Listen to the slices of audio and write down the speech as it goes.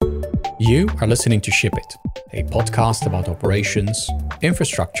You are listening to Ship It, a podcast about operations,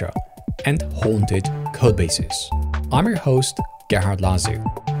 infrastructure, and haunted codebases. I'm your host, Gerhard,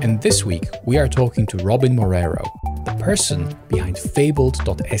 and this week we are talking to Robin Morero, the person behind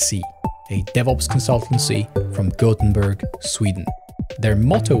fabled.se, a DevOps consultancy from Gothenburg, Sweden. Their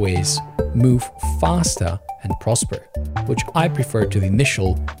motto is move faster and prosper, which I prefer to the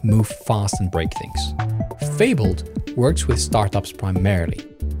initial move fast and break things. Fabled works with startups primarily,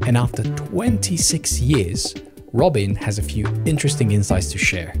 and after 26 years, Robin has a few interesting insights to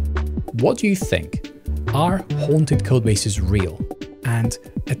share. What do you think? Are haunted codebases real? And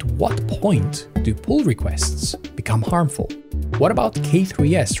at what point do pull requests become harmful? What about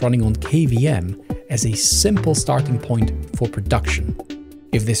K3s running on KVM as a simple starting point for production?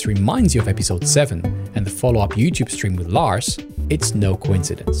 If this reminds you of episode 7 and the follow-up YouTube stream with Lars, it's no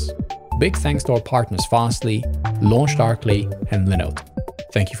coincidence. Big thanks to our partners Fastly, LaunchDarkly, and Linode.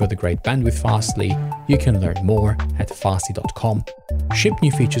 Thank you for the great bandwidth, Fastly. You can learn more at fastly.com. Ship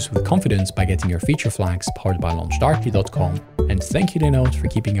new features with confidence by getting your feature flags powered by launchdarkly.com. And thank you, Linode, for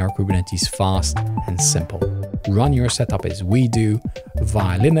keeping our Kubernetes fast and simple. Run your setup as we do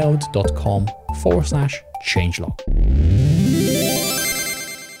via linode.com/changelog.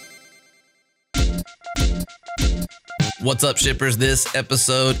 What's up, shippers? This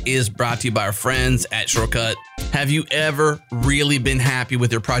episode is brought to you by our friends at Shortcut. Have you ever really been happy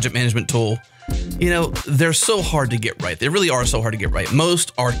with your project management tool? You know, they're so hard to get right. They really are so hard to get right.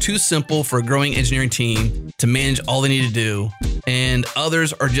 Most are too simple for a growing engineering team to manage all they need to do, and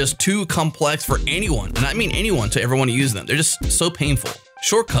others are just too complex for anyone, and I mean anyone, to ever want to use them. They're just so painful.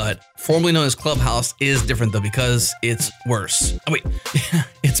 Shortcut, formerly known as Clubhouse, is different though because it's worse. Oh, wait,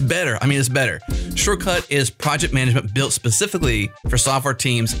 it's better. It's better. Shortcut is project management built specifically for software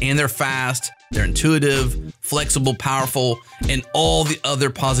teams, and they're fast, they're intuitive, flexible, powerful, and all the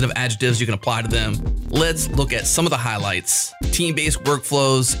other positive adjectives you can apply to them. Let's look at some of the highlights. Team-based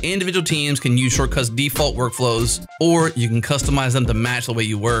workflows. Individual teams can use Shortcut's default workflows, or you can customize them to match the way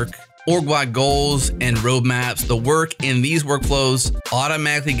you work. Org-wide goals and roadmaps. The work in these workflows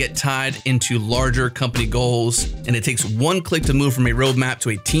automatically get tied into larger company goals, and it takes one click to move from a roadmap to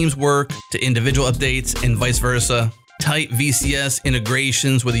a team's work, to individual updates, and vice versa. Tight VCS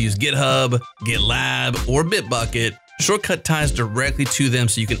integrations, whether you use GitHub, GitLab, or Bitbucket. Shortcut ties directly to them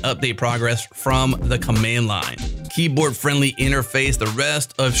so you can update progress from the command line. Keyboard-friendly interface. The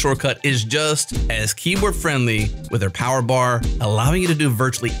rest of Shortcut is just as keyboard-friendly with their power bar, allowing you to do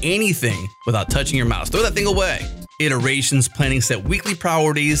virtually anything without touching your mouse. Throw that thing away. Iterations planning, set weekly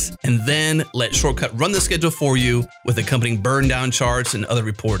priorities, and then let Shortcut run the schedule for you with accompanying burn down charts and other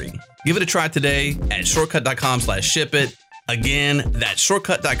reporting. Give it a try today at shortcut.com/shipit. Again, that's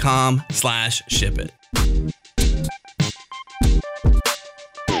shortcut.com/shipit.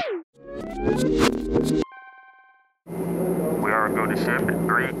 We are going to ship in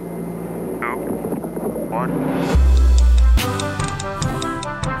 3, 2, 1.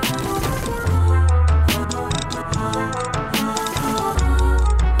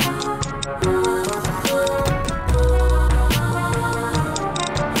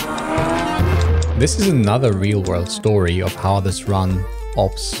 This is another real-world story of how others run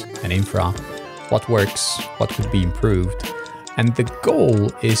ops and infra, what works, what could be improved. And the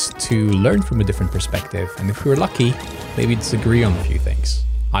goal is to learn from a different perspective. And if we're lucky, maybe disagree on a few things.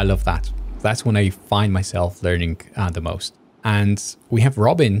 I love that. That's when I find myself learning the most. And we have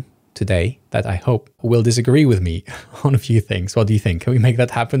Robin today that I hope will disagree with me on a few things. What do you think? Can we make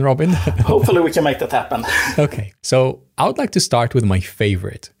that happen, Robin? Hopefully we can make that happen. Okay, so I would like to start with my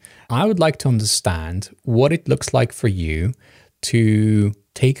favorite. I would like to understand what it looks like for you to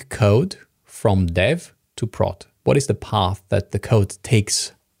take code from dev to prod. What is the path that the code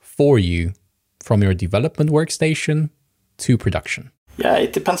takes for you from your development workstation to production? Yeah,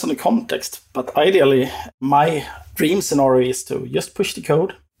 it depends on the context. But ideally, my dream scenario is to just push the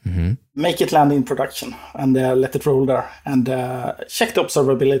code, make it land in production, and let it roll there. And check the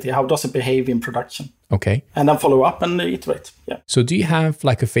observability. How does it behave in production? Okay. And then follow up and iterate. Yeah. So do you have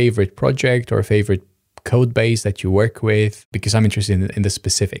like a favorite project or a favorite code base that you work with? Because I'm interested in the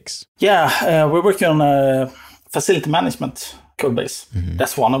specifics. Yeah, we're working on facility management code base.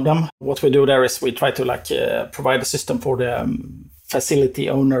 That's one of them. What we do there is we try to provide a system for the facility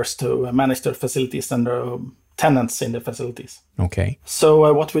owners to manage their facilities and their tenants in the facilities. Okay.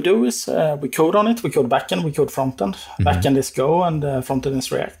 So what we do is we code on it. We code backend, we code frontend. Backend is Go and frontend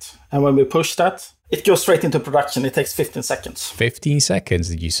is React. And when we push that, it goes straight into production. It takes 15 seconds. 15 seconds,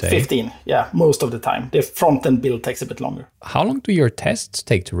 did you say? 15, yeah, most of the time. The front-end build takes a bit longer. How long do your tests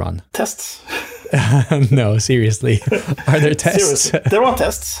take to run? Tests? No, seriously. Are there tests? Seriously, there are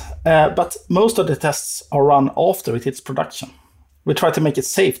tests, but most of the tests are run after it hits production. We try to make it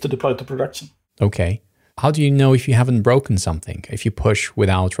safe to deploy to production. Okay. How do you know if you haven't broken something, if you push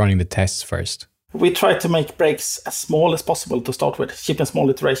without running the tests first? We try to make breaks as small as possible to start with, shipping small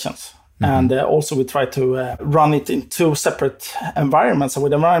iterations. And also we try to run it in 2 separate environments. So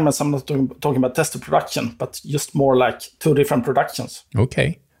with environments, I'm not talking about test to production, but just more like 2 different productions.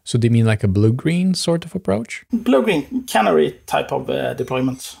 Okay. So do you mean like a blue-green sort of approach? Blue-green canary type of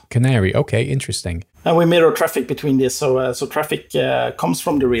deployment. Canary. Okay, interesting. And we mirror traffic between this. So traffic comes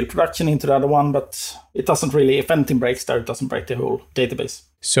from the real production into the other one, but it doesn't really, if anything breaks there, it doesn't break the whole database.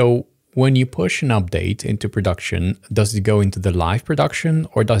 So when you push an update into production, does it go into the live production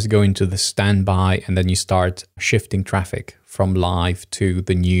or does it go into the standby and then you start shifting traffic from live to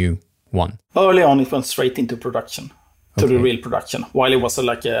the new one? Early on, it went straight into production, to the real production, while it was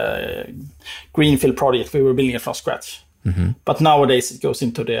like a greenfield project. We were building it from scratch. But nowadays, it goes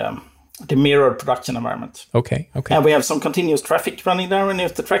into the mirrored production environment. Okay. And we have some continuous traffic running there, and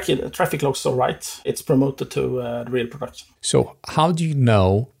if the traffic looks all right, it's promoted to the real production. So how do you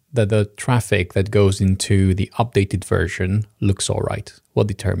know that the traffic that goes into the updated version looks all right? What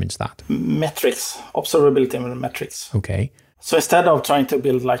determines that? Metrics, observability and metrics. Okay. So instead of trying to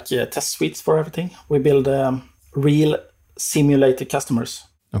build like test suites for everything, we build real simulated customers.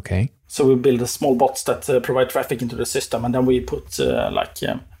 Okay. So we build small bots that provide traffic into the system, and then we put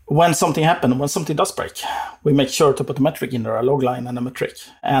when something happens, when something does break, we make sure to put a metric in there, a log line and a metric.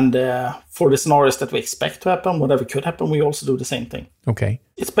 And for the scenarios that we expect to happen, whatever could happen, we also do the same thing. Okay.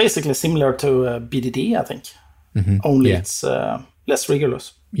 It's basically similar to BDD, I think. Only it's less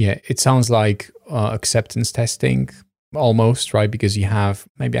rigorous. Yeah, it sounds like acceptance testing almost, right? Because you have,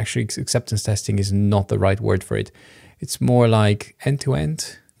 maybe actually acceptance testing is not the right word for it. It's more like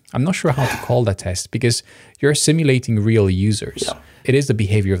end-to-end. I'm not sure how to call that test because you're simulating real users. Yeah. It is the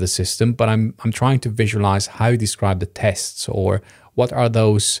behavior of the system, but I'm trying to visualize how you describe the tests, or what are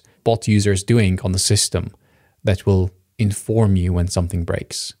those bot users doing on the system that will inform you when something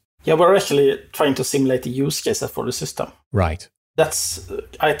breaks. Yeah, we're actually trying to simulate the use cases for the system. Right. That's,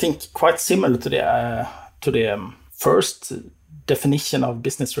 I think, quite similar to the first definition of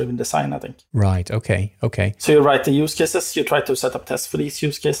business-driven design, I think. Right, okay. So you write the use cases, you try to set up tests for these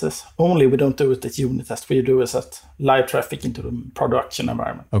use cases. Only we don't do it as unit tests, we do it as live traffic into the production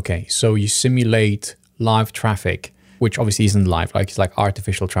environment. Okay, so you simulate live traffic, which obviously isn't live, like it's like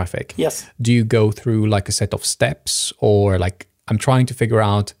artificial traffic. Yes. Do you go through like a set of steps, or like, I'm trying to figure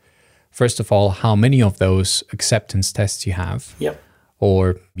out, first of all, how many of those acceptance tests you have,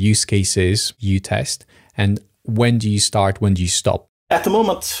 or use cases you test, and when do you start, when do you stop? At the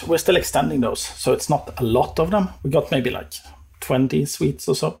moment, we're still extending those. So it's not a lot of them. We got maybe like 20 suites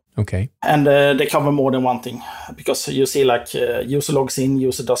or so. Okay. And they cover more than one thing. Because you see like user logs in,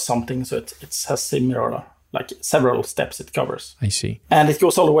 user does something. So it has similar, like several steps it covers. I see. And it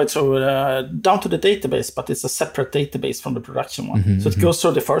goes all the way through down to the database, but it's a separate database from the production one. So it goes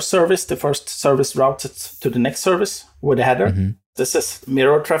through the first service routes it to the next service with a header. This is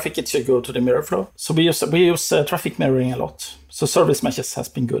mirror traffic. It should go to the mirror flow. So we use traffic mirroring a lot. So service meshes has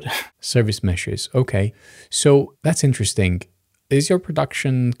been good. Service meshes. Okay. So that's interesting. Is your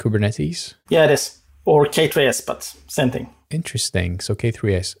production Kubernetes? Yeah, it is. Or K3S, but same thing. Interesting. So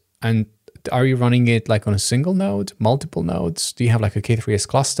K3S. And are you running it like on a single node, multiple nodes? Do you have like a K3S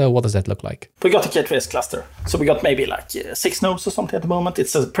cluster? What does that look like? We got a K3S cluster. So we got maybe like 6 nodes or something at the moment.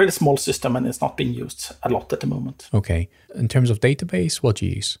 It's a pretty small system and it's not being used a lot at the moment. Okay. In terms of database, what do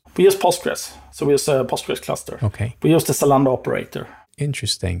you use? We use Postgres. So we use a Postgres cluster. Okay. We use the Zalando operator.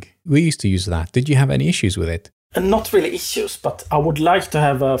 Interesting. We used to use that. Did you have any issues with it? Not really issues, but I would like to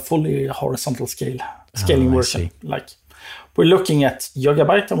have a fully horizontal scaling version. Like, we're looking at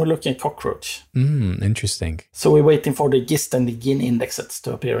Gigabyte and we're looking at Cockroach. Interesting. So we're waiting for the GIST and the GIN indexes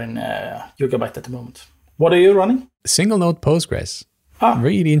to appear in Gigabyte at the moment. What are you running? Single node Postgres.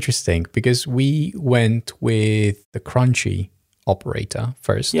 Really interesting, because we went with the Crunchy operator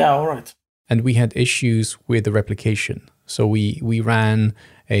first. Yeah, all right. And we had issues with the replication. So we ran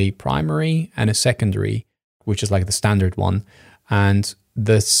a primary and a secondary, which is like the standard one. And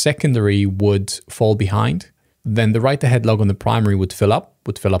the secondary would fall behind. Then the write-ahead log on the primary would fill up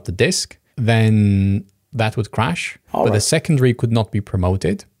the disk. Then that would crash. But the secondary could not be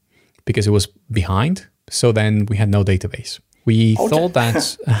promoted because it was behind. So then we had no database. We thought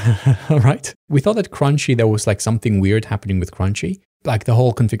that, right? We thought that Crunchy, there was like something weird happening with Crunchy. Like the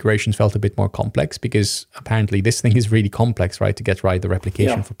whole configuration felt a bit more complex because apparently this thing is really complex, right? To get right the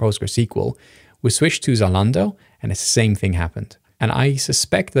replication for PostgreSQL. We switched to Zalando and the same thing happened. And I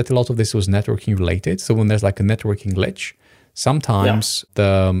suspect that a lot of this was networking related. So when there's like a networking glitch, sometimes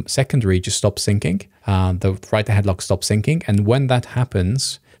the secondary just stops syncing, the write-ahead log stops syncing. And when that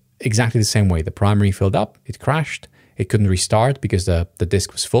happens, exactly the same way, the primary filled up, it crashed, it couldn't restart because the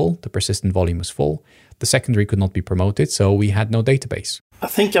disk was full, the persistent volume was full, the secondary could not be promoted, so we had no database. I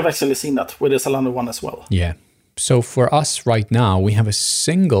think I've actually seen that with the Zalando one as well. Yeah. So for us right now, we have a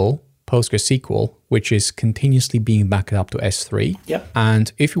single PostgreSQL, which is continuously being backed up to S3. Yeah.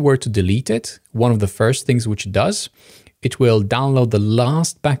 And if you were to delete it, one of the first things which it does, it will download the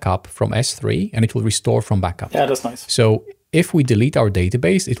last backup from S3 and it will restore from backup. Yeah, that's nice. So if we delete our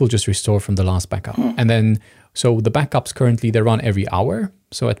database, it will just restore from the last backup. And then, so the backups currently, they run every hour.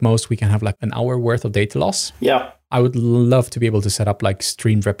 So at most we can have like an hour worth of data loss. Yeah. I would love to be able to set up like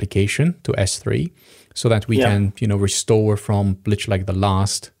streamed replication to S3 so that we can, restore from literally like the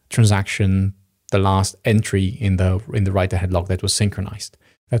last transaction, the last entry in the write-ahead log that was synchronized.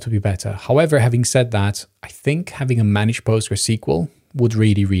 That would be better. However, having said that, I think having a managed PostgreSQL would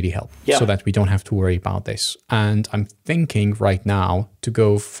really, really help so that we don't have to worry about this. And I'm thinking right now to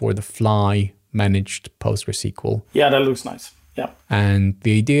go for the Fly managed PostgreSQL. Yeah, that looks nice. Yeah. And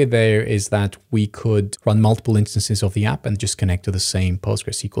the idea there is that we could run multiple instances of the app and just connect to the same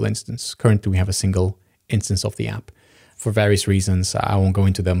PostgreSQL instance. Currently, we have a single instance of the app. For various reasons, I won't go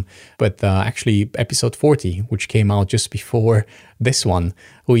into them. But actually, episode 40, which came out just before this one,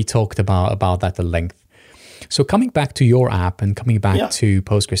 we talked about that at length. So coming back to your app and coming back to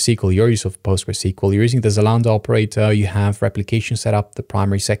PostgreSQL, your use of PostgreSQL, you're using the Zalando operator, you have replication set up, the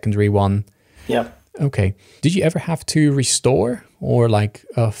primary, secondary one. Yeah. Okay. Did you ever have to restore or like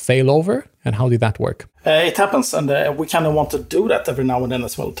fail over? And how did that work? It happens. And we kind of want to do that every now and then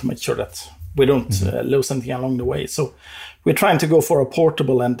as well to make sure that we don't lose anything along the way. So we're trying to go for a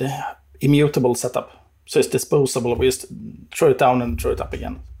portable and immutable setup. So it's disposable. We just throw it down and throw it up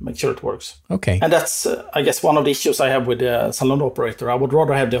again. Make sure it works. Okay. And that's, I guess, one of the issues I have with the Zalando operator. I would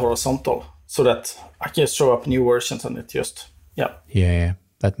rather have the horizontal so that I can just throw up new versions and it just, Yeah,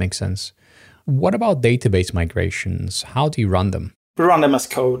 that makes sense. What about database migrations? How do you run them? We run them as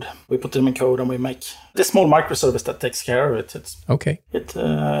code. We put them in code and we make the small microservice that takes care of it. It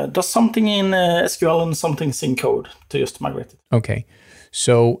does something in SQL and something's in code to just migrate it. Okay.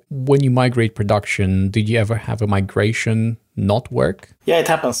 So when you migrate production, did you ever have a migration not work? Yeah, it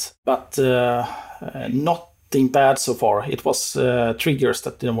happens, but nothing bad so far. It was triggers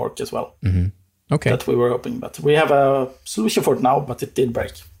that didn't work as well. Mm-hmm. Okay. That we were hoping, but we have a solution for it now, but it did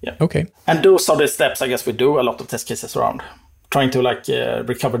break. Yeah. Okay. And those are the steps I guess we do a lot of test cases around. Trying to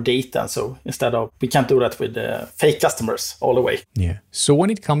recover data, and so instead of we can't do that with fake customers all the way. Yeah. So when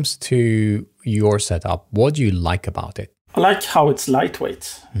it comes to your setup, what do you like about it? I like how it's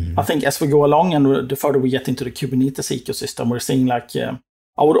lightweight. Mm-hmm. I think as we go along and the further we get into the Kubernetes ecosystem, we're seeing I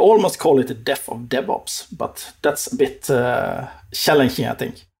would almost call it the death of DevOps, but that's a bit challenging, I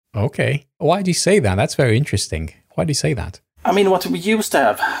think. Okay. Why do you say that? That's very interesting. Why do you say that? I mean, what we used to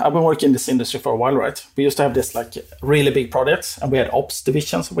have, I've been working in this industry for a while, right? We used to have this really big projects, and we had ops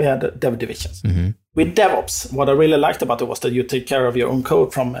divisions, we had dev divisions. Mm-hmm. With DevOps, what I really liked about it was that you take care of your own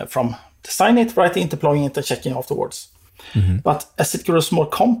code from design it, writing, deploying it, and checking afterwards. Mm-hmm. But as it grows more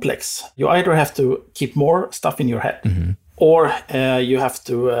complex, you either have to keep more stuff in your head, mm-hmm. or you have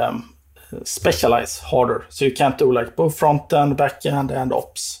to specialize harder. So you can't do both front end, back end, and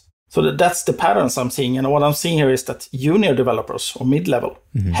ops. So that's the patterns I'm seeing. And what I'm seeing here is that junior developers or mid-level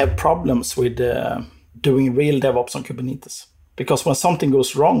mm-hmm. have problems with doing real DevOps on Kubernetes. Because when something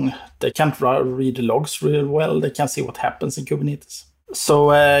goes wrong, they can't read the logs real well. They can't see what happens in Kubernetes.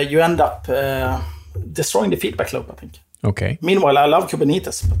 So you end up destroying the feedback loop, I think. Okay. Meanwhile, I love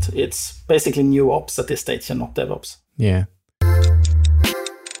Kubernetes, but it's basically new ops at this stage and not DevOps. Yeah.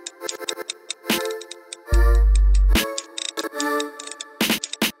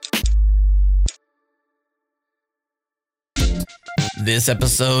 This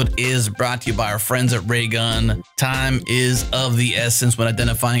episode is brought to you by our friends at Raygun. Time is of the essence when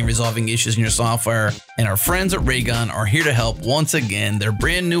identifying and resolving issues in your software, and our friends at Raygun are here to help once again. Their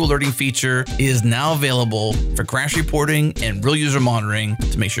brand new alerting feature is now available for crash reporting and real user monitoring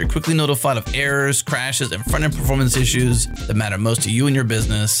to make sure you're quickly notified of errors, crashes, and front-end performance issues that matter most to you and your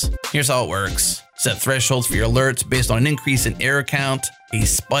business. Here's how it works. Set thresholds for your alerts based on an increase in error count, a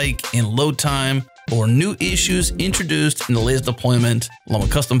spike in load time, or new issues introduced in the latest deployment, along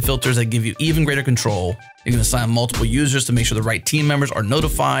with custom filters that give you even greater control. You can assign multiple users to make sure the right team members are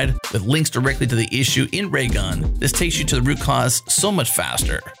notified with links directly to the issue in Raygun. This takes you to the root cause so much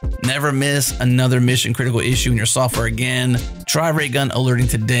faster. Never miss another mission critical issue in your software again. Try Raygun Alerting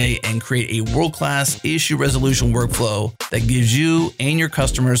today and create a world-class issue resolution workflow that gives you and your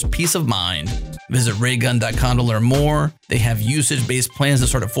customers peace of mind. Visit raygun.com to learn more. They have usage-based plans that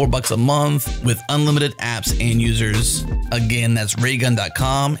start at $4 a month with unlimited apps and users. Again, that's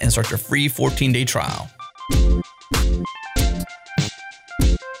raygun.com and start your free 14-day trial.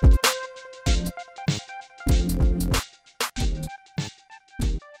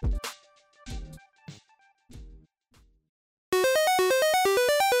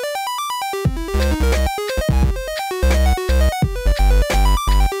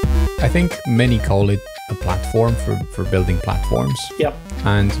 I think many call it a platform for building platforms. Yep.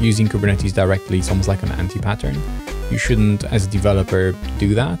 And using Kubernetes directly is almost like an anti-pattern. You shouldn't, as a developer,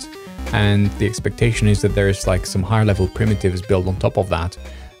 do that. And the expectation is that there's like some higher level primitives built on top of that.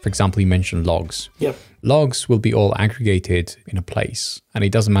 For example, you mentioned logs. Yep. Logs will be all aggregated in a place. And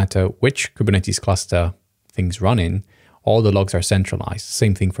it doesn't matter which Kubernetes cluster things run in. All the logs are centralized.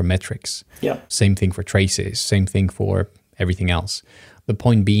 Same thing for metrics. Yep. Same thing for traces. Same thing for everything else. The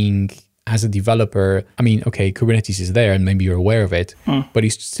point being, as a developer, I mean, okay, Kubernetes is there and maybe you're aware of it, but you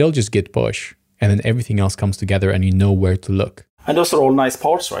still just git push and then everything else comes together and you know where to look. And those are all nice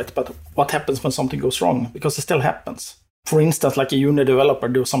parts, right? But what happens when something goes wrong? Because it still happens. For instance, like a junior developer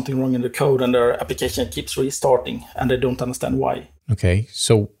do something wrong in the code and their application keeps restarting and they don't understand why. Okay,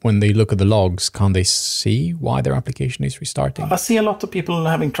 so when they look at the logs, can't they see why their application is restarting? I see a lot of people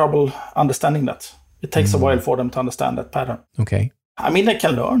having trouble understanding that. It takes a while for them to understand that pattern. Okay. I mean, they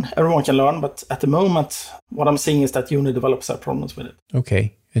can learn. Everyone can learn. But at the moment, what I'm seeing is that junior developers have problems with it.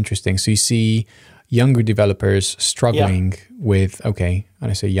 Okay, interesting. So you see younger developers struggling with, okay, when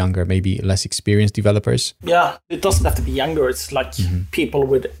I say younger, maybe less experienced developers. Yeah, it doesn't have to be younger. It's like people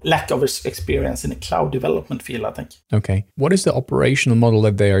with lack of experience in the cloud development field, I think. Okay. What is the operational model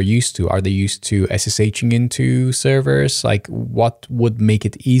that they are used to? Are they used to SSHing into servers? Like, what would make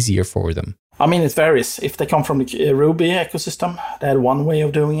it easier for them? I mean, it varies. If they come from the Ruby ecosystem, they had one way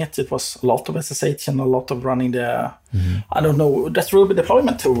of doing it. It was a lot of SSH and a lot of running the, I don't know, that's Ruby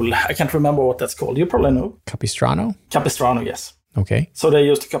deployment tool. I can't remember what that's called. You probably know. Capistrano? Capistrano, yes. Okay. So they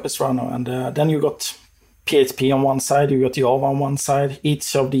used Capistrano. And then you got PHP on one side, you got Java on one side.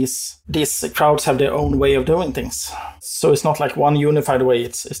 Each of these crowds have their own way of doing things. So it's not like one unified way.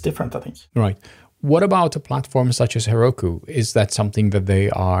 It's different, I think. Right. What about a platform such as Heroku? Is that something that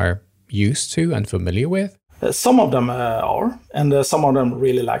they are used to and familiar with? Some of them are, and some of them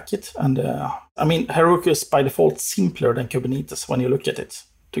really like it. And I mean, Heroku is by default simpler than Kubernetes when you look at it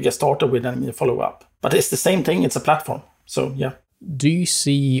to get started with and follow up. But it's the same thing. It's a platform. So, yeah. Do you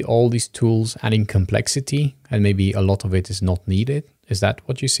see all these tools adding complexity and maybe a lot of it is not needed? Is that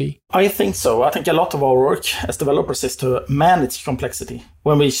what you see? I think so. I think a lot of our work as developers is to manage complexity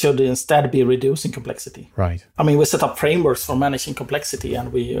when we should instead be reducing complexity. Right. I mean, we set up frameworks for managing complexity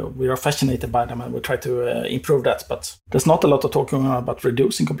and we are fascinated by them and we try to improve that. But there's not a lot of talking about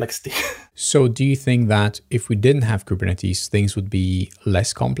reducing complexity. So do you think that if we didn't have Kubernetes, things would be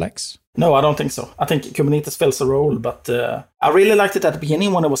less complex? No, I don't think so. I think Kubernetes fills a role, but I really liked it at the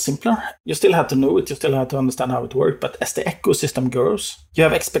beginning when it was simpler. You still had to know it, you still had to understand how it worked, but as the ecosystem grows, you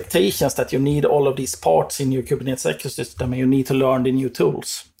have expectations that you need all of these parts in your Kubernetes ecosystem and you need to learn the new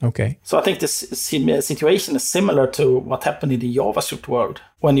tools. Okay. So I think this situation is similar to what happened in the JavaScript world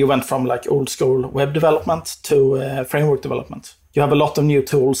when you went from like old school web development to framework development. You have a lot of new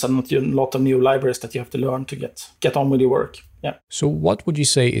tools and a lot of new libraries that you have to learn to get on with your work. Yeah. So what would you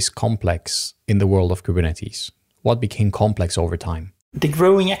say is complex in the world of Kubernetes? What became complex over time? The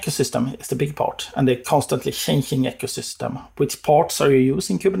growing ecosystem is the big part, and the constantly changing ecosystem. Which parts are you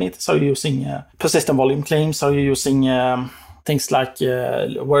using Kubernetes? Are you using persistent volume claims? Are you using things like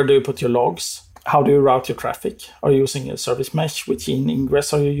where do you put your logs? How do you route your traffic? Are you using a service mesh? Which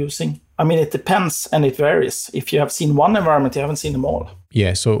ingress are you using? I mean, it depends and it varies. If you have seen one environment, you haven't seen them all.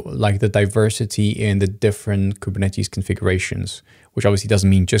 Yeah, so like the diversity in the different Kubernetes configurations, which obviously doesn't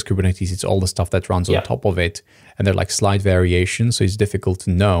mean just Kubernetes, it's all the stuff that runs on top of it. And they're like slight variations, so it's difficult to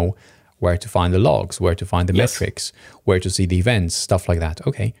know where to find the logs, where to find the metrics, where to see the events, stuff like that.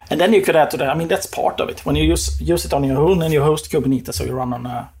 Okay. And then you could add to that, I mean, that's part of it. When you use it on your own and you host Kubernetes, so you run on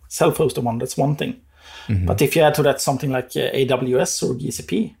a self-hosted one, that's one thing. Mm-hmm. But if you add to that something like AWS or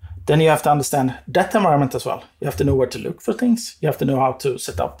GCP, then you have to understand that environment as well. You have to know where to look for things. You have to know how to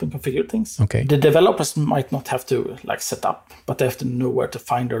set up and configure things. Okay. The developers might not have to like set up, but they have to know where to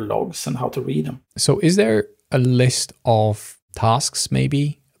find their logs and how to read them. So is there a list of tasks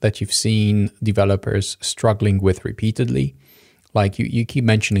maybe that you've seen developers struggling with repeatedly? Like you keep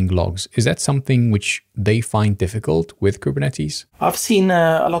mentioning logs. Is that something which they find difficult with Kubernetes? I've seen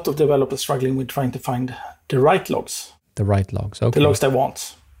a lot of developers struggling with trying to find the right logs. The right logs, okay. The logs they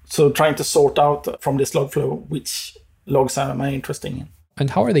want. So trying to sort out from this log flow which logs am I interested in. And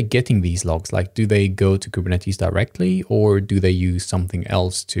how are they getting these logs? Like, do they go to Kubernetes directly, or do they use something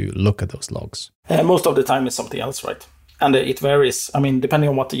else to look at those logs? Most of the time it's something else, right? And it varies. I mean, depending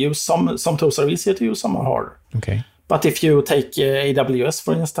on what to use, some tools are easier to use, some are harder. Okay. But if you take AWS,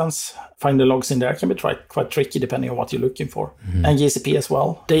 for instance, find the logs in there can be quite tricky depending on what you're looking for. Mm-hmm. And GCP as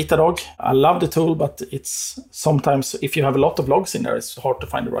well. Datadog, I love the tool, but it's sometimes, if you have a lot of logs in there, it's hard to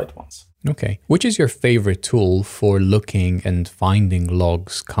find the right ones. Okay. Which is your favorite tool for looking and finding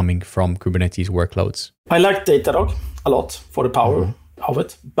logs coming from Kubernetes workloads? I like Datadog a lot for the power of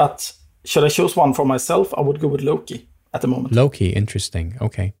it. But should I choose one for myself, I would go with Loki at the moment. Loki, interesting.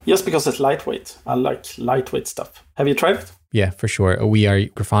 Okay. Just because it's lightweight. I like lightweight stuff. Have you tried it? Yeah, for sure.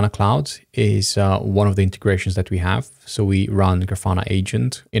 Grafana Cloud is one of the integrations that we have. So we run Grafana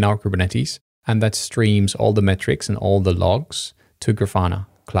Agent in our Kubernetes, and that streams all the metrics and all the logs to Grafana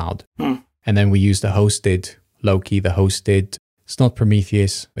Cloud. And then we use the hosted Loki, it's not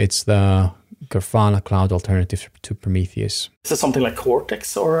Prometheus, it's the Grafana Cloud alternative to Prometheus. Is it something like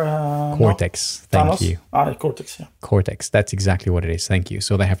Cortex or? Cortex, no? Thank you. Cortex, yeah. Cortex, that's exactly what it is, thank you.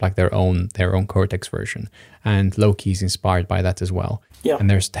 So they have like their own Cortex version. And Loki is inspired by that as well. Yeah. And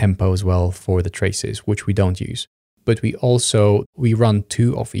there's Tempo as well for the traces, which we don't use. But we run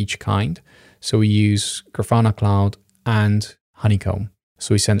 2 of each kind. So we use Grafana Cloud and Honeycomb.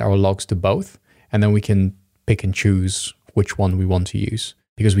 So we send our logs to both, and then we can pick and choose which one we want to use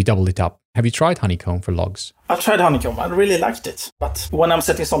because we doubled it up. Have you tried Honeycomb for logs? I've tried Honeycomb. I really liked it. But when I'm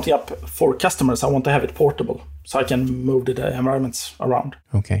setting something up for customers, I want to have it portable so I can move the environments around.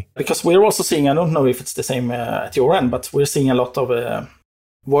 Okay. Because we're also seeing, I don't know if it's the same at your end, but we're seeing a lot of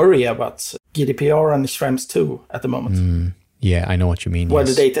worry about GDPR and Schrems 2 at the moment. Yeah, I know what you mean. Where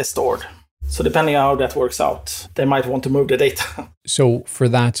the data is stored. So depending on how that works out, they might want to move the data. So for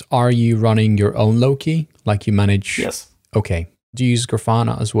that, are you running your own Loki? Like you manage? Yes. Okay. Do you use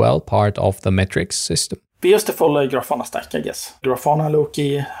Grafana as well, part of the metrics system? We use the full Grafana stack, I guess. Grafana,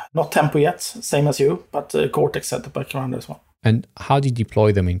 Loki, not Tempo yet, same as you, but Cortex at the background as well. And how do you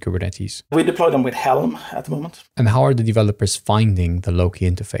deploy them in Kubernetes? We deploy them with Helm at the moment. And how are the developers finding the Loki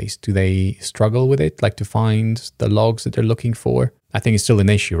interface? Do they struggle with it, like to find the logs that they're looking for? I think it's still an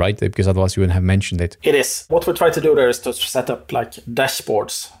issue, right? Because otherwise you wouldn't have mentioned it. It is. What we try to do there is to set up like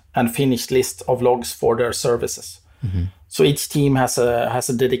dashboards and finished list of logs for their services. Mm-hmm. So each team has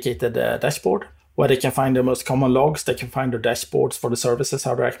a dedicated dashboard where they can find the most common logs. They can find their dashboards for the services,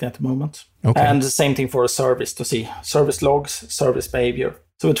 how they're acting at the moment. Okay. And the same thing for a service to see service logs, service behavior.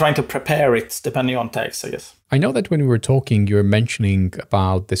 So we're trying to prepare it depending on tags, I guess. I know that when we were talking, you were mentioning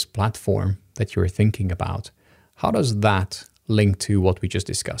about this platform that you were thinking about. How does that link to what we just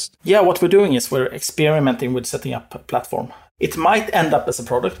discussed? Yeah, what we're doing is we're experimenting with setting up a platform. It might end up as a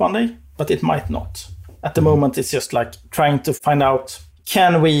product one day, but it might not. At the moment, it's just like trying to find out,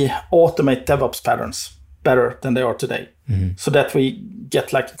 can we automate DevOps patterns better than they are today? Mm-hmm. So that we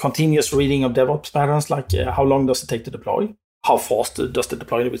get like continuous reading of DevOps patterns, like how long does it take to deploy? How fast does it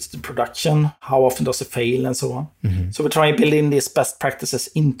deploy with the production? How often does it fail and so on? Mm-hmm. So we're trying to build in these best practices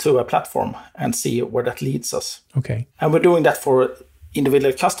into a platform and see where that leads us. Okay. And we're doing that for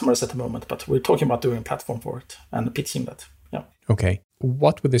individual customers at the moment, but we're talking about doing a platform for it and pitching that. Yeah. Okay.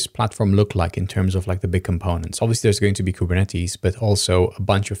 What would this platform look like in terms of like the big components? Obviously, there's going to be Kubernetes, but also a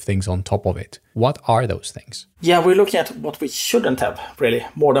bunch of things on top of it. What are those things? Yeah, we're looking at what we shouldn't have, really,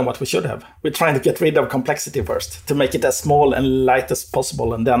 more than what we should have. We're trying to get rid of complexity first to make it as small and light as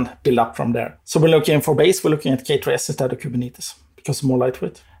possible and then build up from there. So we're looking for base, we're looking at K3S instead of Kubernetes because it's more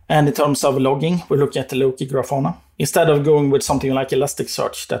lightweight. And in terms of logging, we're looking at the Loki Grafana. Instead of going with something like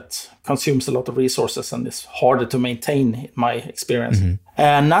Elasticsearch that consumes a lot of resources and is harder to maintain, in my experience.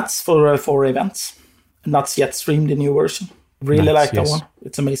 Mm-hmm. Nuts for events. Nuts yet streamed the new version. Really like that one.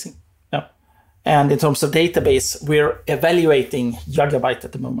 It's amazing. Yeah. And in terms of database, we're evaluating Gigabyte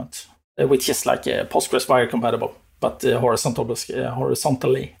at the moment, which is like a Postgres wire compatible, but horizontally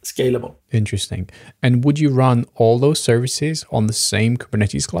scalable. Interesting. And would you run all those services on the same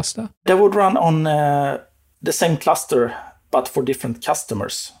Kubernetes cluster? They would run on the same cluster, but for different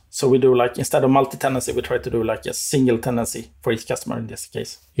customers. So we do like, instead of multi-tenancy, we try to do like a single tenancy for each customer in this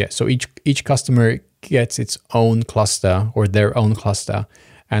case. Yeah, so each customer gets its own cluster or their own cluster,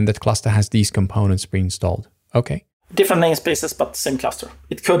 and that cluster has these components pre-installed. Okay. Different namespaces, but same cluster.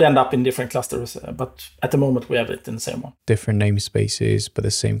 It could end up in different clusters, but at the moment we have it in the same one. Different namespaces, but the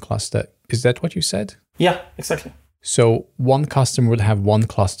same cluster. Is that what you said? Yeah, exactly. So one customer would have one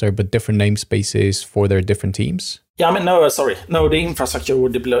cluster, but different namespaces for their different teams? Yeah, I mean, no, the infrastructure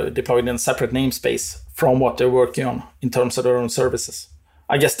would deployed in a separate namespace from what they're working on in terms of their own services.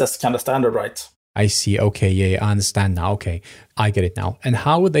 I guess that's kind of standard, right? I see. Okay, yeah, I understand now. Okay, I get it now. And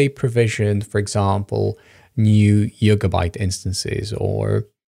how would they provision, for example, new Gigabyte instances or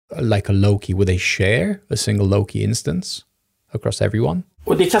like a Loki? Would they share a single Loki instance across everyone?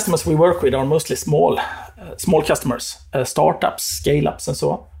 Well, the customers we work with are mostly small customers, startups, scale-ups, and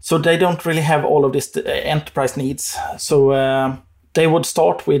so on. So they don't really have all of this enterprise needs. So they would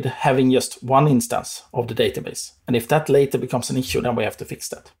start with having just one instance of the database. And if that later becomes an issue, then we have to fix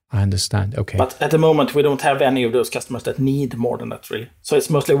that. I understand. Okay. But at the moment, we don't have any of those customers that need more than that, really. So it's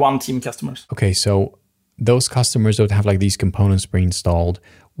mostly one team customers. Okay, so those customers don't have like these components pre-installed.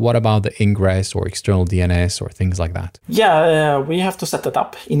 What about the ingress or external DNS or things like that? Yeah, we have to set that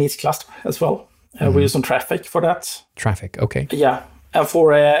up in each cluster as well. We're using Traffic for that. Traffic, okay. Yeah, and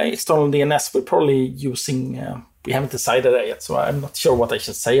for external DNS, we're probably using... we haven't decided that yet, so I'm not sure what I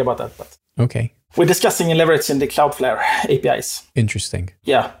should say about that. But okay. We're discussing and leveraging the Cloudflare APIs. Interesting.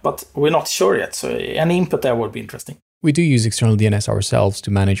 Yeah, but we're not sure yet, so any input there would be interesting. We do use external DNS ourselves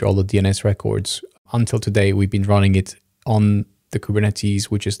to manage all the DNS records. Until today, we've been running it on the Kubernetes,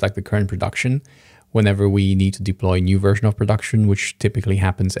 which is like the current production, whenever we need to deploy a new version of production, which typically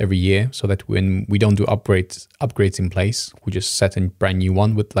happens every year, so that when we don't do upgrades in place, we just set a brand new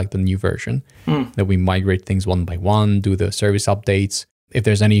one with like the new version, that we migrate things one by one, do the service updates. If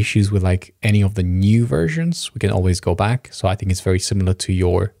there's any issues with like any of the new versions, we can always go back. So I think it's very similar to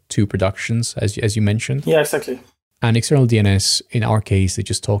your two productions, as you mentioned. Yeah, exactly. And external DNS, in our case, it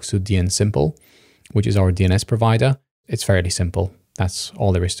just talks to DN Simple, which is our DNS provider. It's fairly simple. That's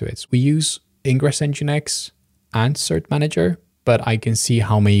all there is to it. We use Ingress Nginx and Cert Manager, but I can see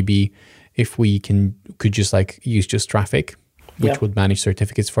how maybe if we could just like use just Traffic, which would manage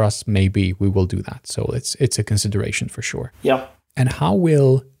certificates for us, maybe we will do that. So it's a consideration for sure. Yeah. And how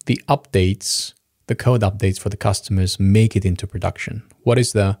will the updates, the code updates for the customers make it into production? What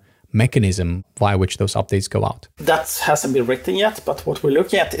is the mechanism via which those updates go out? That hasn't been written yet, but what we're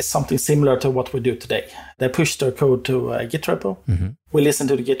looking at is something similar to what we do today. They push their code to a Git repo. We listen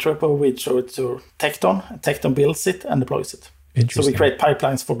to the Git repo, we throw it to Tecton, and Tecton builds it and deploys it. So we create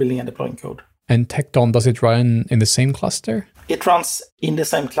pipelines for building and deploying code. And Tecton, does it run in the same cluster? It runs in the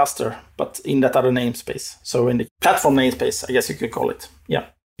same cluster, but in that other namespace. So in the platform namespace, I guess you could call it. Yeah.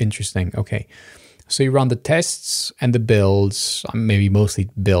 Interesting. Okay. So you run the tests and the builds, maybe mostly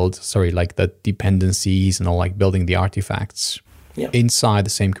like the dependencies and all, like building the artifacts inside the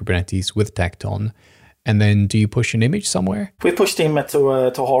same Kubernetes with Tecton. And then do you push an image somewhere? We push the image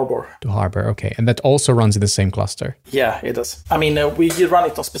to Harbor. To Harbor, okay. And that also runs in the same cluster? Yeah, it does. I mean, we run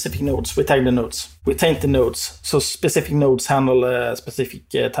it on specific nodes. We tag the nodes. We taint the nodes. So specific nodes handle specific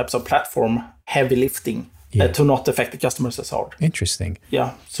types of platform heavy lifting. To not affect the customers as hard. Interesting.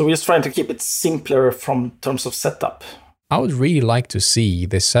 Yeah, so we're just trying to keep it simpler from terms of setup. I would really like to see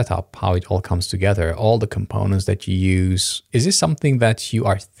this setup, how it all comes together, all the components that you use. Is this something that you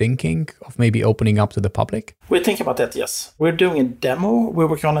are thinking of maybe opening up to the public? We're thinking about that, yes. We're doing a demo we're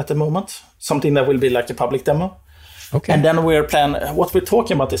working on at the moment, something that will be like a public demo. Okay. And then what we're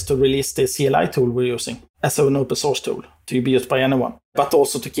talking about is to release the CLI tool we're using as an open source tool to be used by anyone, but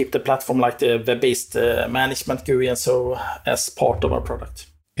also to keep the platform like the web-based management GUI and so as part of our product.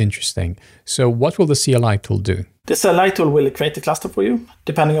 Interesting. So what will the CLI tool do? The CLI tool will create a cluster for you,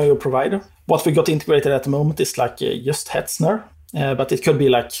 depending on your provider. What we got integrated at the moment is like just Hetzner, but it could be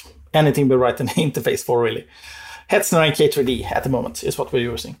like anything we write an interface for, really. Hetzner and K3D at the moment is what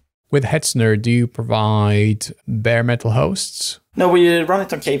we're using. With Hetzner, do you provide bare metal hosts? No, we run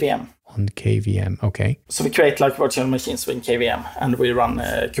it on KVM. On KVM, okay. So we create like virtual machines with KVM, and we run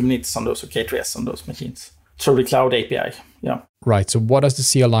Kubernetes on those, or K3S on those machines through the cloud API. Yeah. Right. So what does the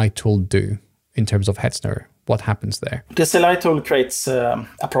CLI tool do in terms of Hetzner? What happens there? The CLI tool creates a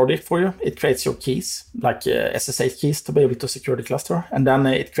project for you. It creates your keys, like SSH keys, to be able to secure the cluster, and then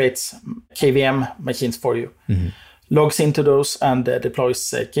it creates KVM machines for you. Logs into those and deploys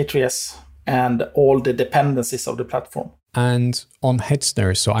K3S and all the dependencies of the platform. And on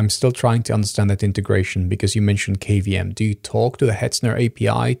Hetzner, so I'm still trying to understand that integration because you mentioned KVM. Do you talk to the Hetzner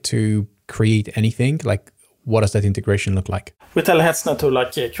API to create anything? Like, what does that integration look like? We tell Hetzner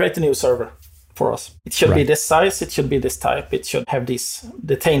to create a new server for us. It should be this size, it should be this type, it should have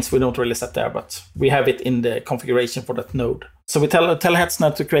the taints we don't really set there, but we have it in the configuration for that node. So we tell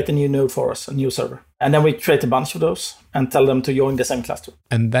Hetzner to create a new node for us, a new server. And then we create a bunch of those and tell them to join the same cluster.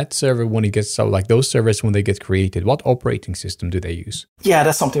 And that server, when it gets, so like those servers, when they get created, what operating system do they use? Yeah,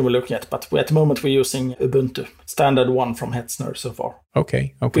 that's something we're looking at. But at the moment, we're using Ubuntu, standard one from Hetzner so far.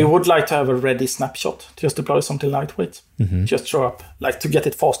 Okay. We would like to have a ready snapshot, just deploy something lightweight, just show up, like to get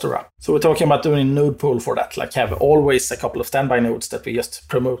it faster up. So we're talking about doing a node pool for that, like have always a couple of standby nodes that we just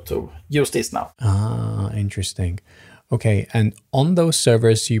promote to use this now. Ah, interesting. Okay, and on those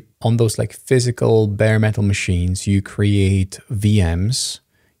servers, on those like physical bare metal machines, you create VMs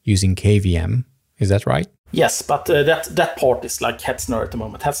using KVM. Is that right? Yes, but that part is like Hetzner at the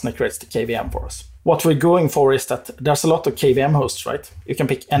moment. Hetzner creates the KVM for us. What we're going for is that there's a lot of KVM hosts, right? You can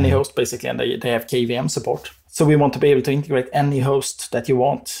pick any host basically, and they have KVM support. So we want to be able to integrate any host that you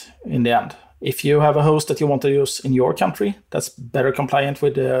want in the end. If you have a host that you want to use in your country that's better compliant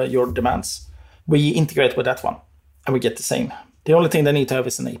with your demands, we integrate with that one. And we get the same. The only thing they need to have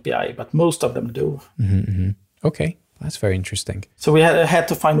is an API, but most of them do. Okay, that's very interesting. So we had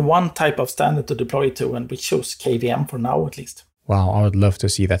to find one type of standard to deploy to, and we chose KVM for now at least. Wow, I would love to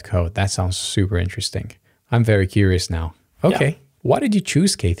see that code. That sounds super interesting. I'm very curious now. Okay, yeah. Why did you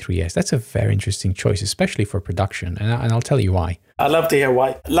choose K3S? That's a very interesting choice, especially for production, and I'll tell you why. I love to hear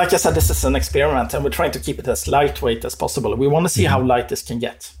why. Like I said, this is an experiment, and we're trying to keep it as lightweight as possible. We want to see how light this can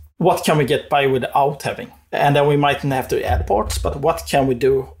get. What can we get by without having? And then we mightn't have to add parts, but what can we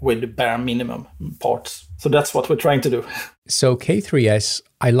do with the bare minimum parts? So that's what we're trying to do. So K3S,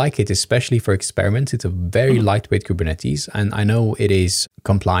 I like it, especially for experiments. It's a very lightweight Kubernetes, and I know it is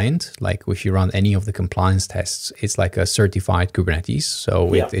compliant. Like if you run any of the compliance tests, it's like a certified Kubernetes.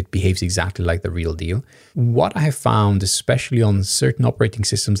 So it behaves exactly like the real deal. What I have found, especially on certain operating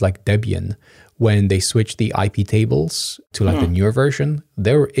systems like Debian, when they switched the IP tables to like the newer version,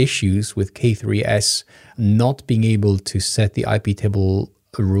 there were issues with K3S not being able to set the IP table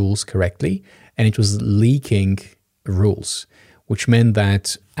rules correctly, and it was leaking rules, which meant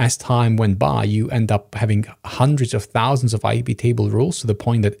that as time went by, you end up having hundreds of thousands of IP table rules to the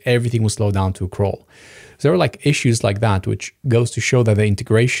point that everything was slowed down to a crawl. So there were like issues like that, which goes to show that the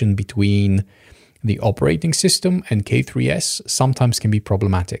integration between the operating system and K3S sometimes can be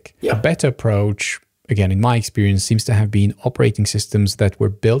problematic. A better approach, again, in my experience, seems to have been operating systems that were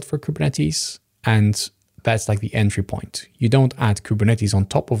built for Kubernetes, and that's like the entry point. You don't add Kubernetes on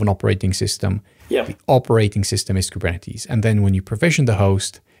top of an operating system. The operating system is Kubernetes. And then when you provision the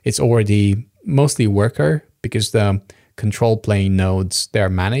host, it's already mostly worker because the control plane nodes, they're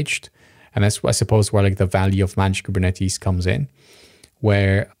managed. And that's, I suppose, where like the value of managed Kubernetes comes in,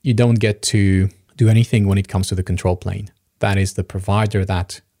 where you don't get to do anything when it comes to the control plane. That is the provider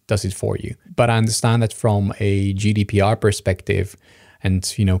that does it for you. But I understand that from a GDPR perspective,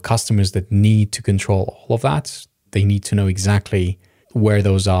 and customers that need to control all of that, they need to know exactly where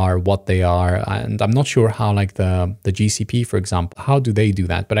those are, what they are. And I'm not sure how like the GCP, for example, how do they do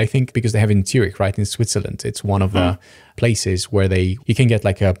that? But I think because they have in Zurich, right, in Switzerland, it's one of the places where you can get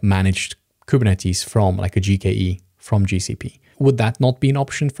like a managed Kubernetes from like a GKE from GCP. Would that not be an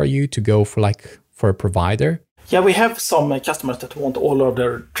option for you to go for a provider? Yeah, we have some customers that want all of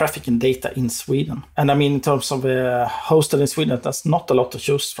their traffic and data in Sweden. And I mean, in terms of hosted in Sweden, there's not a lot to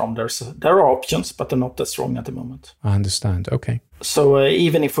choose from. There are options, but they're not that strong at the moment. I understand. Okay. So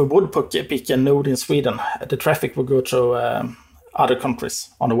even if we would pick a node in Sweden, the traffic would go through other countries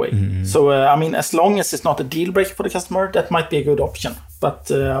on the way. So, I mean, as long as it's not a deal breaker for the customer, that might be a good option. But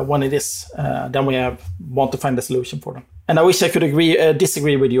when it is, then we want to find a solution for them. And I wish I could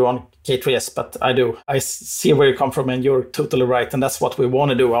disagree with you on K3S, but I do. I see where you come from, and you're totally right. And that's what we want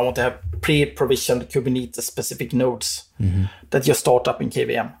to do. I want to have pre-provisioned Kubernetes-specific nodes that you start up in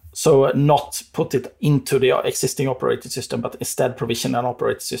KVM. So not put it into the existing operating system, but instead provision an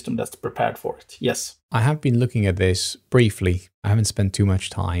operating system that's prepared for it. Yes. I have been looking at this briefly. I haven't spent too much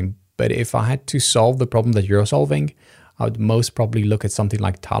time. But if I had to solve the problem that you're solving, I would most probably look at something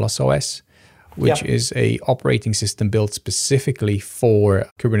like Talos OS, which is a operating system built specifically for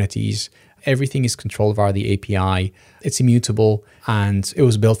Kubernetes. Everything is controlled via the API. It's immutable, and it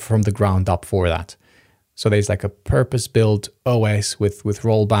was built from the ground up for that. So there's like a purpose-built OS with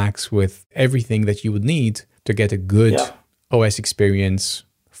rollbacks, with everything that you would need to get a good OS experience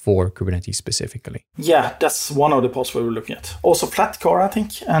for Kubernetes specifically. Yeah, that's one of the posts we were looking at. Also Flatcar, I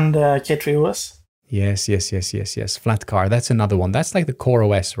think, and K3OS. Yes. Flatcar, that's another one. That's like the core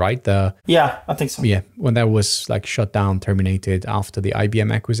OS, right? Yeah, I think so. Yeah, when that was like shut down, terminated after the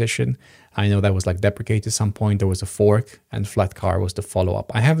IBM acquisition. I know that was like deprecated at some point. There was a fork, and Flatcar was the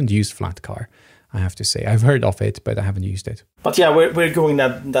follow-up. I haven't used Flatcar, I have to say. I've heard of it, but I haven't used it. But yeah, we're going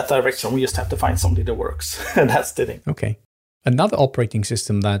that direction. We just have to find something that works. That's the thing. Okay. Another operating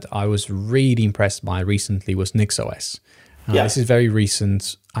system that I was really impressed by recently was NixOS. This is very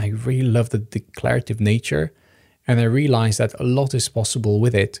recent. I really love the declarative nature, and I realized that a lot is possible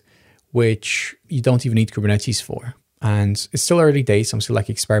with it, which you don't even need Kubernetes for. And it's still early days. I'm still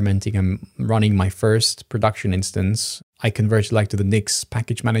experimenting. I'm running my first production instance. I converted to the Nix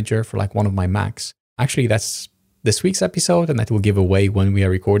package manager for one of my Macs. Actually, that's this week's episode, and that will give away when we are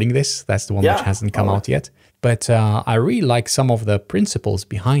recording this. That's the one which hasn't come out yet. But I really like some of the principles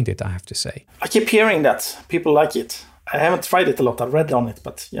behind it, I have to say. I keep hearing that people like it. I haven't tried it a lot. I've read on it,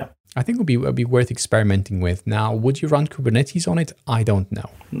 but yeah. I think it would be worth experimenting with. Now, would you run Kubernetes on it? I don't know.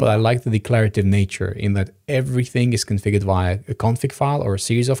 But I like the declarative nature in that everything is configured via a config file or a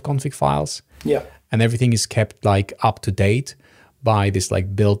series of config files. Yeah. And everything is kept up to date by this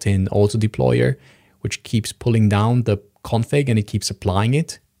built-in auto deployer, which keeps pulling down the config and it keeps applying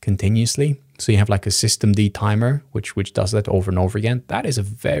it continuously. So you have a systemd timer, which does that over and over again. That is a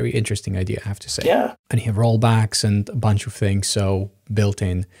very interesting idea, I have to say. Yeah. And you have rollbacks and a bunch of things so built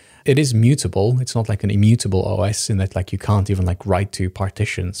in. It is mutable. It's not an immutable OS in that you can't even write to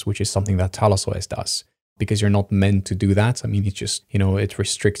partitions, which is something that Talos OS does, because you're not meant to do that. I mean, it just, it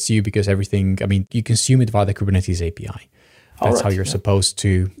restricts you because everything, you consume it via the Kubernetes API. That's how you're supposed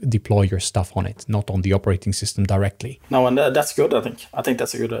to deploy your stuff on it, not on the operating system directly. No, and that's good, I think. I think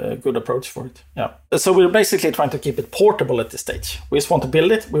that's a good approach for it. Yeah. So we're basically trying to keep it portable at this stage. We just want to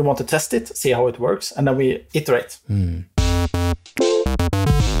build it, we want to test it, see how it works, and then we iterate.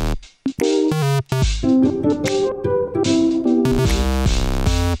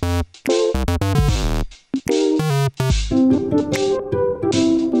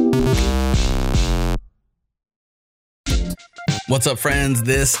 What's up, friends?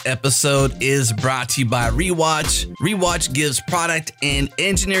 This episode is brought to you by Rewatch. Rewatch gives product and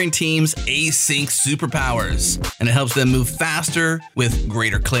engineering teams async superpowers, and it helps them move faster with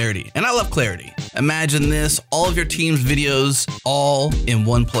greater clarity. And I love clarity. Imagine this, all of your team's videos all in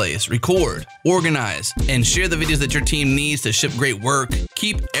one place. Record, organize, and share the videos that your team needs to ship great work.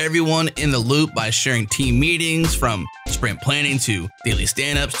 Keep everyone in the loop by sharing team meetings, from sprint planning to daily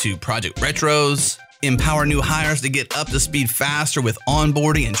stand-ups to project retros. Empower new hires to get up to speed faster with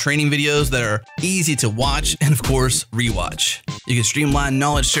onboarding and training videos that are easy to watch, and of course, Rewatch. You can streamline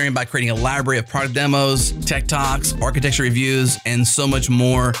knowledge sharing by creating a library of product demos, tech talks, architecture reviews, and so much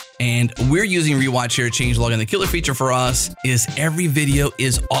more. And we're using Rewatch here at Changelog, and the killer feature for us is every video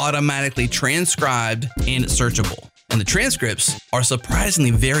is automatically transcribed and searchable. And the transcripts are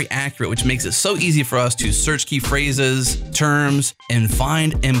surprisingly very accurate, which makes it so easy for us to search key phrases, terms, and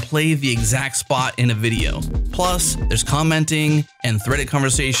find and play the exact spot in a video. Plus, there's commenting and threaded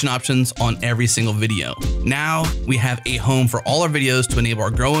conversation options on every single video. Now, we have a home for all our videos to enable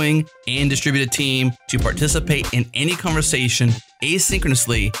our growing and distributed team to participate in any conversation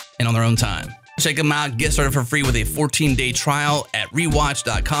asynchronously and on their own time. Check them out. Get started for free with a 14-day trial at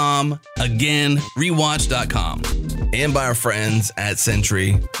rewatch.com. Again, rewatch.com. And by our friends at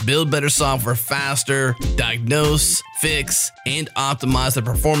Sentry. Build better software faster, diagnose, fix, and optimize the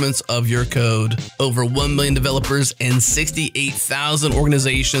performance of your code. Over 1 million developers and 68,000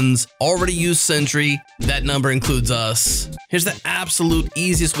 organizations already use Sentry. That number includes us. Here's the absolute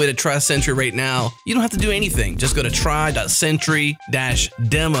easiest way to try Sentry right now. You don't have to do anything. Just go to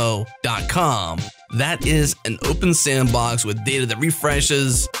try.sentry-demo.com. That is an open sandbox with data that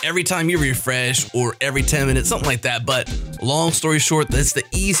refreshes every time you refresh or every 10 minutes, something like that. But long story short, that's the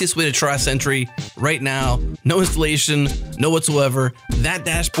easiest way to try Sentry right now. No installation, no whatsoever. That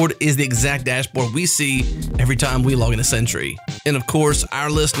dashboard is the exact dashboard we see every time we log into Sentry. And of course, our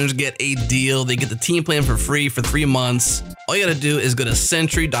listeners get a deal. They get the team plan for free for 3 months. All you gotta do is go to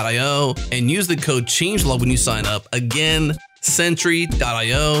sentry.io and use the code changelog when you sign up. Again,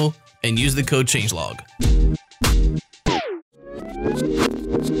 sentry.io. and use the code changelog.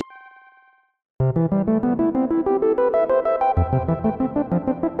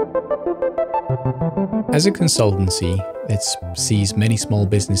 As a consultancy that sees many small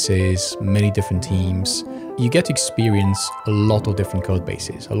businesses, many different teams, you get to experience a lot of different code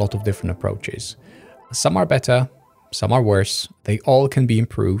bases, a lot of different approaches. Some are better, some are worse. They all can be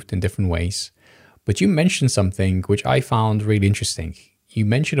improved in different ways. But you mentioned something which I found really interesting. You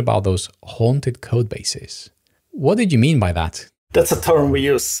mentioned about those haunted code bases. What did you mean by that? That's a term we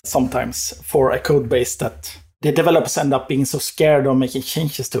use sometimes for a code base that the developers end up being so scared of making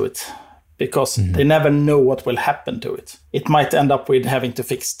changes to it because they never know what will happen to it. It might end up with having to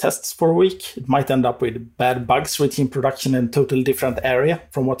fix tests for a week. It might end up with bad bugs reaching production in a totally different area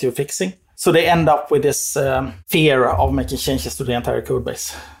from what you're fixing. So they end up with this fear of making changes to the entire code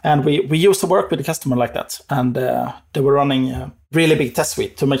base. And we used to work with the customer like that. And they were running a really big test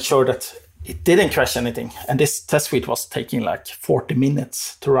suite to make sure that it didn't crash anything. And this test suite was taking like 40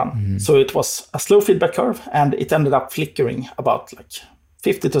 minutes to run. Mm-hmm. So it was a slow feedback curve, and it ended up flickering about like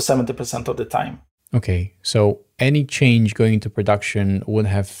 50 to 70% of the time. Okay, so any change going into production would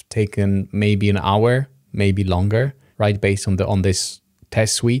have taken maybe an hour, maybe longer, right? Based on this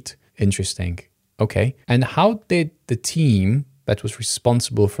test suite. Interesting. Okay. And how did the team that was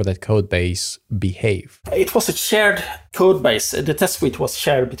responsible for that code base behave? It was a shared code base. The test suite was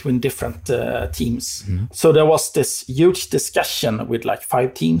shared between different teams. Mm-hmm. So there was this huge discussion with like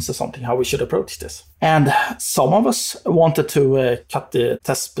 5 teams or something, how we should approach this. And some of us wanted to cut the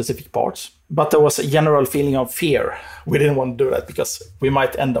test-specific parts, but there was a general feeling of fear. We didn't want to do that because we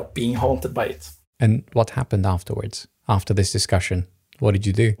might end up being haunted by it. And what happened afterwards, after this discussion? What did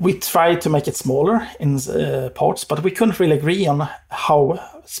you do? We tried to make it smaller in parts, but we couldn't really agree on how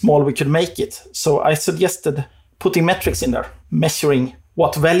small we could make it. So I suggested putting metrics in there, measuring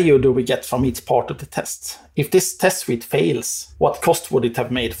what value do we get from each part of the test. If this test suite fails, what cost would it have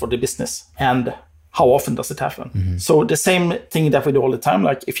made for the business? And how often does it happen? Mm-hmm. So the same thing that we do all the time,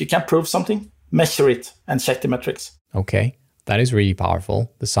 like if you can't prove something, measure it and check the metrics. Okay. That is really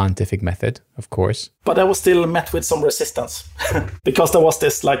powerful, the scientific method, of course. But I was still met with some resistance because there was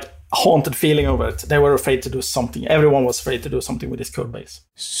this like haunted feeling over it. They were afraid to do something. Everyone was afraid to do something with this code base.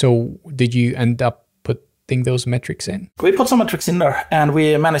 So did you end up putting those metrics in? We put some metrics in there, and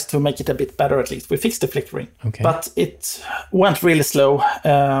we managed to make it a bit better at least. We fixed the flickering. Okay. But it went really slow.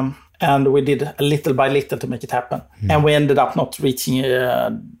 And we did a little by little to make it happen. Mm. And we ended up not reaching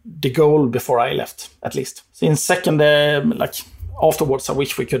the goal before I left, at least. So in second, afterwards, I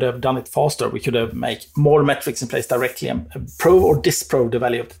wish we could have done it faster. We could have made more metrics in place directly and prove or disprove the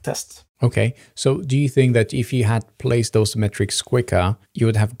value of the test. Okay. So do you think that if you had placed those metrics quicker, you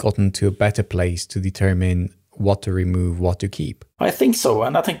would have gotten to a better place to determine what to remove, what to keep? I think so.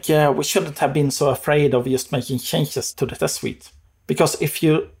 And I think we shouldn't have been so afraid of just making changes to the test suite. Because if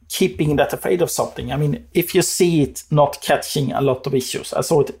you're keeping that afraid of something, I mean, if you see it not catching a lot of issues, I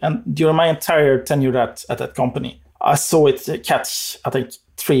saw it, and during my entire tenure at that company, I saw it catch, I think,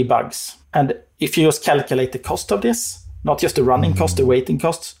 3 bugs. And if you just calculate the cost of this, not just the running cost, the waiting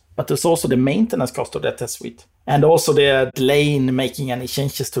costs, but there's also the maintenance cost of that test suite. And also the delay in making any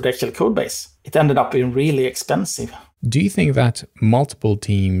changes to the actual code base. It ended up being really expensive. Do you think that multiple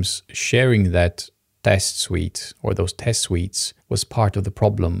teams sharing that test suite or those test suites was part of the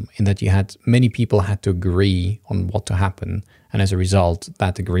problem, in that you had many people had to agree on what to happen, and as a result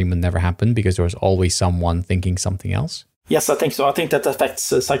that agreement never happened because there was always someone thinking something else? Yes, I think so. I think that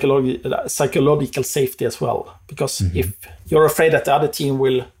affects psychological safety as well, because if you're afraid that the other team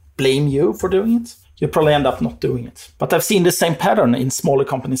will blame you for doing it, you probably end up not doing it. But I've seen the same pattern in smaller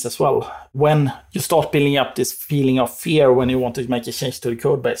companies as well. When you start building up this feeling of fear when you want to make a change to the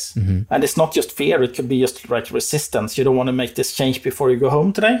code base. Mm-hmm. And it's not just fear, it could be just like resistance. You don't want to make this change before you go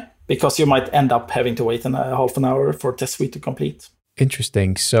home today, because you might end up having to wait half an hour for test suite to complete.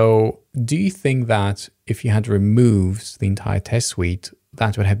 Interesting. So do you think that if you had removed the entire test suite,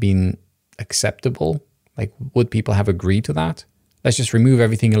 that would have been acceptable? Like, would people have agreed to that? Let's just remove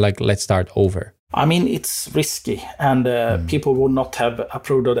everything and let's start over. I mean, it's risky, and people would not have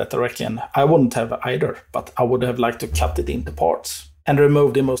approved of that directly, and I wouldn't have either, but I would have liked to cut it into parts and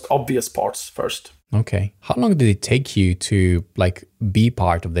remove the most obvious parts first. Okay. How long did it take you to be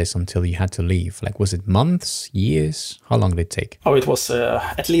part of this until you had to leave? Was it months, years? How long did it take? Oh, it was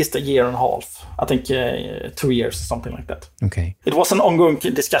at least 1.5 years. I think 2 years, something like that. Okay. It was an ongoing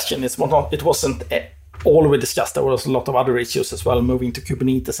discussion. It wasn't all we discussed. There was a lot of other issues as well, moving to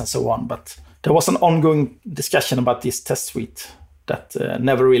Kubernetes and so on, but there was an ongoing discussion about this test suite that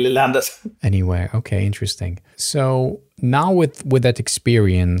never really landed anywhere. Okay, interesting. So now with that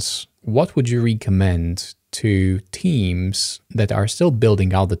experience, what would you recommend to teams that are still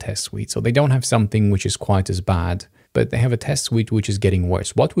building out the test suite? So they don't have something which is quite as bad, but they have a test suite which is getting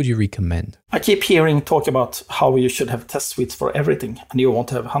worse. What would you recommend? I keep hearing talk about how you should have test suites for everything and you want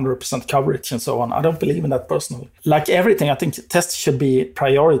to have 100% coverage and so on. I don't believe in that personally. Like everything, I think tests should be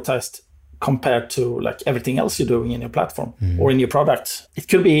prioritized compared to everything else you're doing in your platform or in your product. It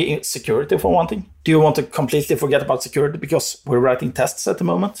could be security for one thing. Do you want to completely forget about security because we're writing tests at the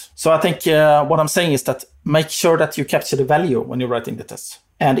moment? So I think what I'm saying is that make sure that you capture the value when you're writing the tests.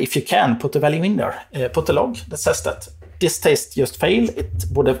 And if you can, put the value in there. Put a log that says that this test just failed. It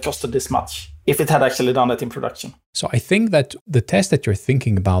would have costed this much if it had actually done it in production. So I think that the tests that you're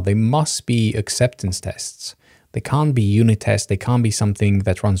thinking about, they must be acceptance tests. They can't be unit tests. They can't be something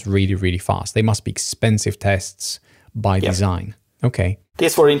that runs really, really fast. They must be expensive tests by design. Okay.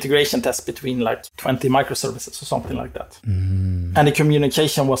 These were integration tests between like 20 microservices or something like that. And the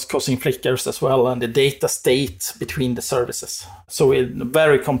communication was causing flickers as well, and the data state between the services. So a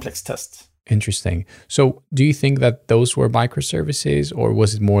very complex test. Interesting. So do you think that those were microservices, or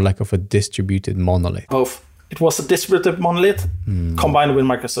was it more like of a distributed monolith? Both. It was a distributed monolith combined with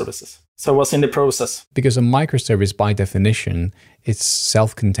microservices. So it was in the process. Because a microservice, by definition, it's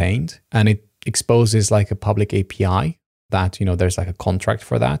self-contained and it exposes like a public API that, you know, there's like a contract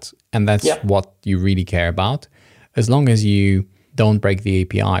for that. And that's what you really care about. As long as you don't break the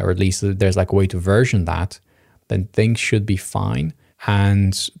API, or at least there's like a way to version that, then things should be fine.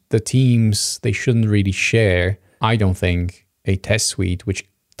 And the teams, they shouldn't really share, I don't think, a test suite which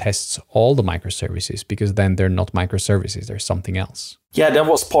tests all the microservices, because then they're not microservices, they're something else. Yeah, that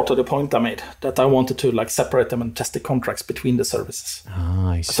was part of the point I made, that I wanted to like separate them and test the contracts between the services.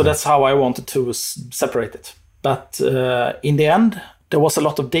 I see. So that's how I wanted to separate it. But in the end, there was a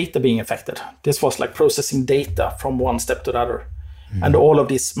lot of data being affected. This was like processing data from one step to the other. And all of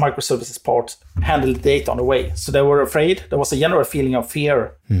these microservices parts handled the data on the way. So they were afraid. There was a general feeling of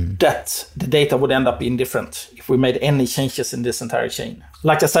fear that the data would end up being different if we made any changes in this entire chain.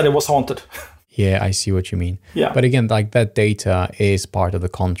 Like I said, it was haunted. Yeah, I see what you mean. Yeah. But again, like that data is part of the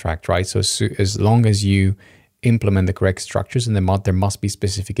contract, right? So as long as you implement the correct structures and there must be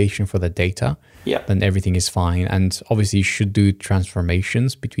specification for the data, then everything is fine. And obviously you should do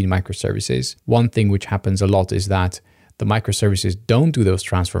transformations between microservices. One thing which happens a lot is that the microservices don't do those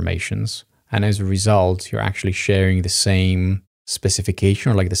transformations. And as a result, you're actually sharing the same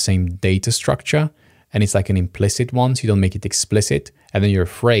specification or like the same data structure. And it's like an implicit one, so you don't make it explicit. And then you're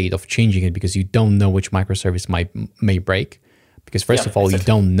afraid of changing it because you don't know which microservice may break. Because first of all, you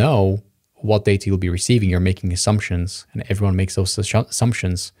don't know what data you'll be receiving. You're making assumptions, and everyone makes those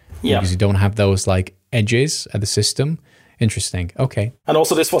assumptions because you don't have those like edges at the system. Interesting. Okay. And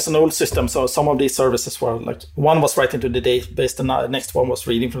also this was an old system. So some of these services were like, one was writing to the database, the next one was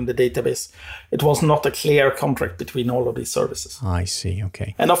reading from the database. It was not a clear contract between all of these services. I see.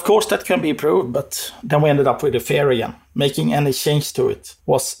 Okay. And of course that can be improved, but then we ended up with a fear again. Making any change to it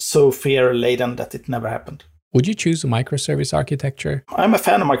was so fear-laden that it never happened. Would you choose a microservice architecture? I'm a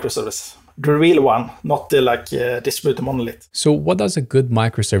fan of microservice. The real one, not the distributed monolith. So what does a good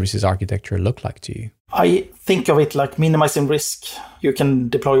microservices architecture look like to you? I think of it like minimizing risk. You can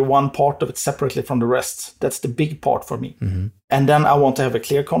deploy one part of it separately from the rest. That's the big part for me. And then I want to have a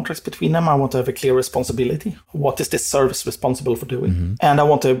clear contract between them. I want to have a clear responsibility. What is this service responsible for doing? And I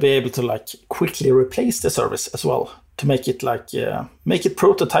want to be able to like quickly replace the service as well, to make it make it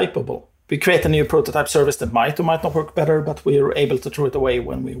prototypable. We create a new prototype service that might or might not work better, but we're able to throw it away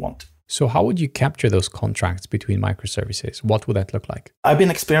when we want. So how would you capture those contracts between microservices? What would that look like? I've been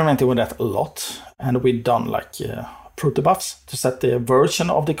experimenting with that a lot, and we've done protobufs to set the version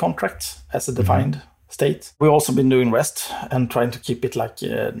of the contract as a defined state. We've also been doing REST and trying to keep it like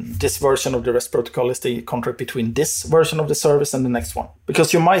this version of the REST protocol is the contract between this version of the service and the next one.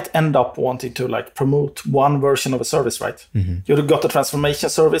 Because you might end up wanting to like promote one version of a service, right? You've got a transformation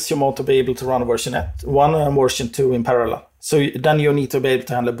service, you want to be able to run version 1 and version 2 in parallel. So then you need to be able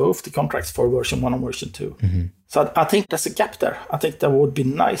to handle both the contracts for version 1 and version 2. So I think there's a gap there. I think that would be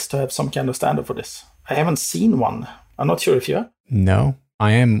nice to have some kind of standard for this. I haven't seen one. I'm not sure if you have. No,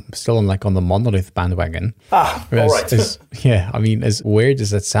 I am still on the monolith bandwagon. All right. Yeah, I mean, as weird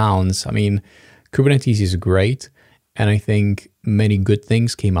as that sounds, I mean, Kubernetes is great. And I think many good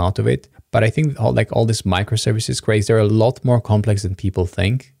things came out of it. But I think all this microservices craze, they're a lot more complex than people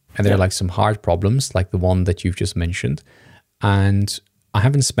think. And there are like some hard problems, like the one that you've just mentioned. And I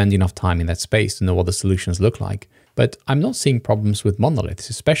haven't spent enough time in that space to know what the solutions look like. But I'm not seeing problems with monoliths,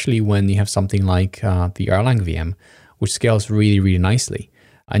 especially when you have something like the Erlang VM, which scales really, really nicely.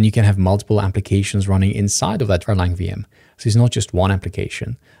 And you can have multiple applications running inside of that Erlang VM. So it's not just one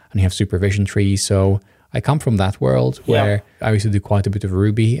application. And you have supervision trees. So I come from that world where I used to do quite a bit of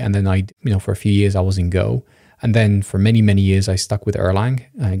Ruby. And then for a few years, I was in Go. And then for many, many years, I stuck with Erlang,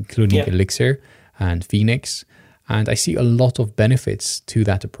 including Elixir and Phoenix. And I see a lot of benefits to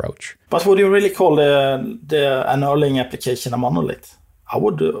that approach. But would you really call an Erlang application a monolith? I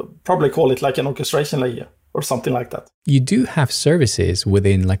would probably call it like an orchestration layer or something like that. You do have services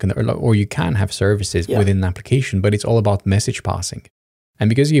within or you can have services within an application, but it's all about message passing. And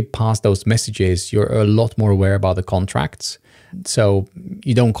because you pass those messages, you're a lot more aware about the contracts. So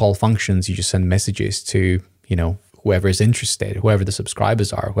you don't call functions, you just send messages to, whoever is interested, whoever the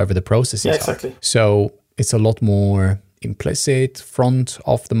subscribers are, whoever the processes are. So it's a lot more implicit, front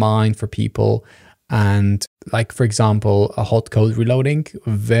of the mind for people. And like, for example, a hot code reloading,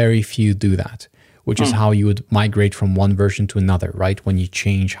 very few do that, which is how you would migrate from one version to another, right? When you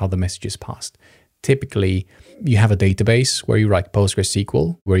change how the message is passed. Typically, you have a database where you write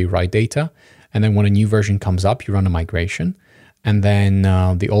PostgreSQL, where you write data. And then when a new version comes up, you run a migration. And then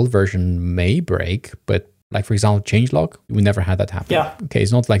the old version may break, but like, for example, changelog, we never had that happen. Yeah. Okay,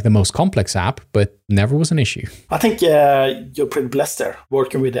 it's not like the most complex app, but never was an issue. I think you're pretty blessed there,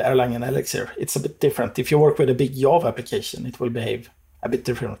 working with the Erlang and Elixir. It's a bit different. If you work with a big Java application, it will behave a bit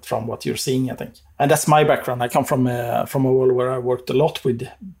different from what you're seeing, I think. And that's my background. I come from a world where I worked a lot with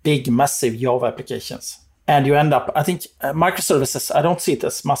big, massive Java applications. And you end up, I think, microservices, I don't see it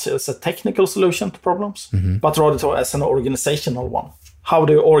as much as a technical solution to problems, but rather as an organizational one. How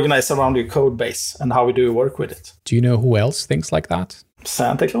do you organize around your code base and how do you work with it? Do you know who else thinks like that?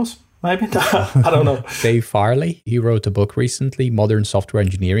 Santa Claus, maybe? I don't know. Dave Farley, he wrote a book recently, Modern Software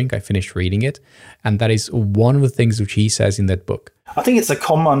Engineering. I finished reading it. And that is one of the things which he says in that book. I think it's a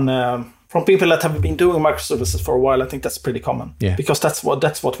common, from people that have been doing microservices for a while, I think that's pretty common. Yeah. Because that's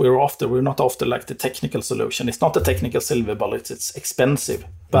what we're after. We're not after like the technical solution. It's not the technical silver bullet. It's expensive,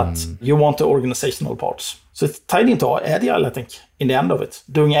 but you want the organizational parts. So it's tied into Agile, I think, in the end of it.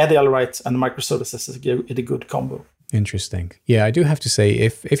 Doing Agile right and microservices is a good combo. Interesting. Yeah, I do have to say,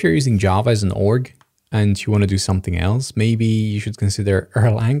 if you're using Java as an org and you want to do something else, maybe you should consider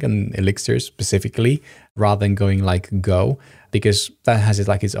Erlang and Elixir specifically, rather than going like Go, because that has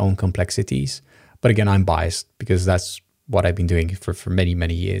its own complexities. But again, I'm biased because that's what I've been doing for many,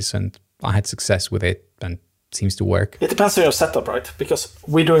 many years, and I had success with it and it seems to work. It depends on your setup, right? Because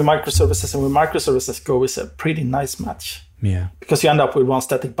we're doing microservices, and with microservices, Go is a pretty nice match. Yeah. Because you end up with one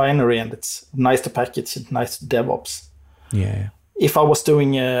static binary, and it's nice to package, it's nice to DevOps. Yeah. If I was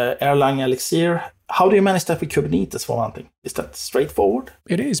doing Erlang Elixir, how do you manage that with Kubernetes for one thing? Is that straightforward?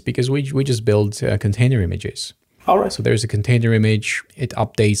 It is, because we just build container images. All right. So there's a container image. It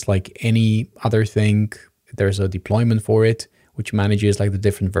updates like any other thing. There's a deployment for it, which manages like the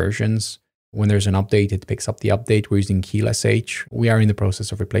different versions. When there's an update, it picks up the update. We're using keyless-H. We are in the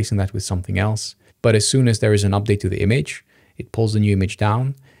process of replacing that with something else. But as soon as there is an update to the image, it pulls the new image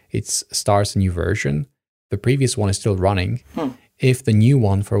down. It starts a new version. The previous one is still running. If the new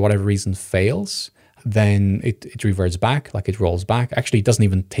one, for whatever reason, fails, then it reverts back, like it rolls back. Actually, it doesn't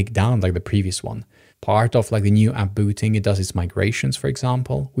even take down like the previous one. Part of like the new app booting, it does its migrations, for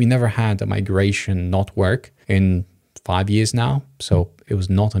example. We never had a migration not work in 5 years now, so it was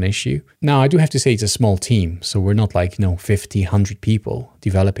not an issue. Now, I do have to say it's a small team, so we're not like, 50, 100 people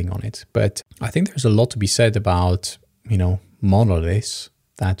developing on it. But I think there's a lot to be said about, monoliths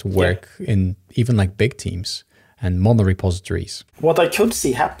that work in even like big teams and monorepositories. What I could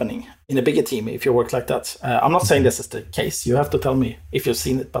see happening in a bigger team, if you work like that, I'm not saying this is the case. You have to tell me if you've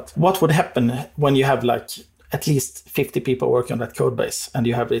seen it. But what would happen when you have like at least 50 people working on that code base and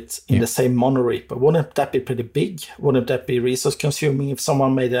you have it in the same monorepo? Wouldn't that be pretty big? Wouldn't that be resource consuming if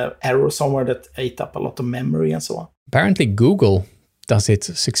someone made an error somewhere that ate up a lot of memory and so on? Apparently Google does it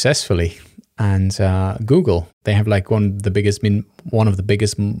successfully. And Google, they have like one of the biggest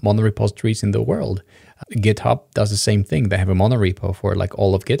monorepositories in the world. GitHub does the same thing. They have a monorepo for like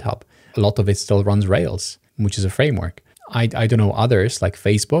all of GitHub. A lot of it still runs Rails, which is a framework. I don't know others like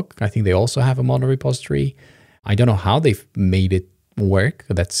Facebook. I think they also have a monorepository. I don't know how they've made it work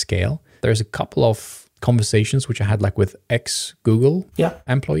at that scale. There's a couple of conversations which I had like with ex-Google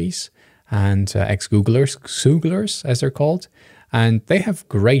employees and ex-Googlers as they're called. And they have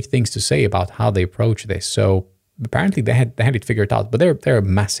great things to say about how they approach this. So apparently they had it figured out, but they're a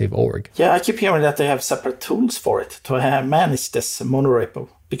massive org. Yeah, I keep hearing that they have separate tools for it to manage this monorepo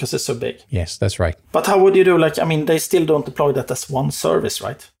because it's so big. Yes, that's right. But how would you do they still don't deploy that as one service,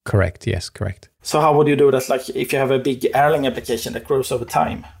 right? Correct. Yes, correct. So how would you do that? Like if you have a big Erlang application that grows over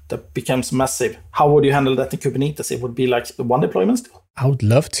time, that becomes massive, how would you handle that in Kubernetes? It would be like one deployment still? I would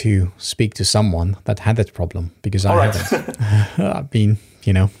love to speak to someone that had that problem because I haven't. I mean,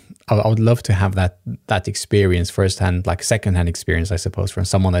 I would love to have that experience firsthand, like secondhand experience, I suppose, from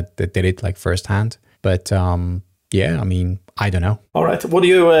someone that did it like firsthand. But I don't know. All right. What do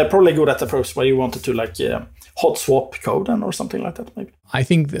you probably good at the approach where you wanted to hot swap code or something like that, maybe? I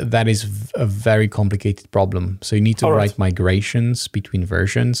think that is a very complicated problem. So you need to write migrations between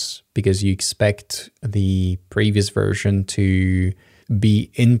versions because you expect the previous version to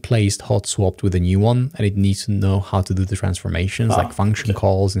be in place hot swapped with a new one, and it needs to know how to do the transformations like function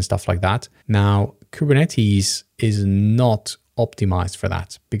calls and stuff like that. Now, Kubernetes is not optimized for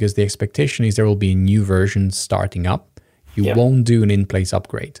that because the expectation is there will be a new version starting up. You won't do an in-place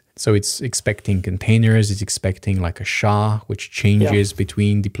upgrade. So it's expecting containers, it's expecting like a SHA, which changes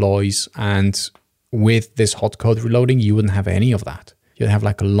between deploys. And with this hot code reloading, you wouldn't have any of that. You'd have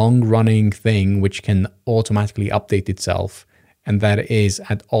like a long running thing which can automatically update itself. And that is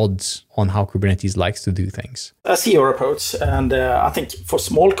at odds on how Kubernetes likes to do things. I see your approach. And I think for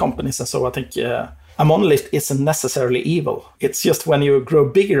small companies and so, I think a monolith isn't necessarily evil. It's just when you grow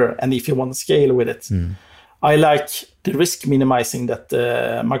bigger and if you want to scale with it. I like the risk minimizing that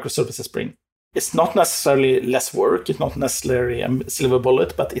microservices bring. It's not necessarily less work. It's not necessarily a silver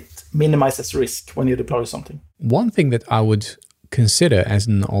bullet, but it minimizes risk when you deploy something. One thing that I would consider as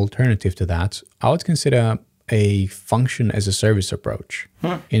an alternative to that, I would consider a function as a service approach.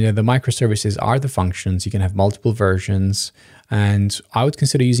 The microservices are the functions. You can have multiple versions. And I would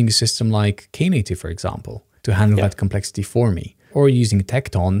consider using a system like Knative, for example, to handle that complexity for me. Or using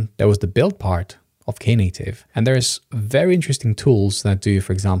Tekton, that was the build part of Knative. And there's very interesting tools that do,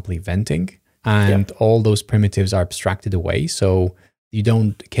 for example, eventing. And all those primitives are abstracted away. So you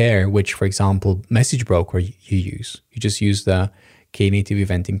don't care which, for example, message broker you use. You just use the Knative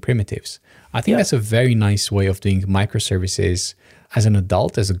eventing primitives. I think that's a very nice way of doing microservices as an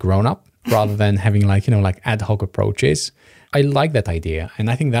adult, as a grown-up, rather than having like ad hoc approaches. I like that idea. And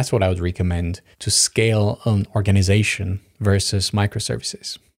I think that's what I would recommend to scale an organization versus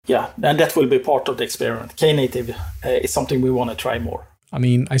microservices. Yeah, and that will be part of the experiment. Knative is something we want to try more. I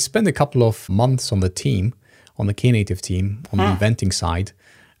mean, I spent a couple of months on the team, on the Knative team, on the eventing side,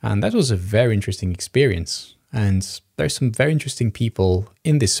 and that was a very interesting experience. And there's some very interesting people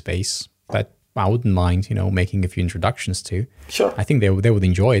in this space that I wouldn't mind, making a few introductions to. Sure. I think they would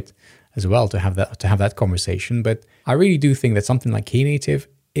enjoy it as well to have that conversation. But I really do think that something like Knative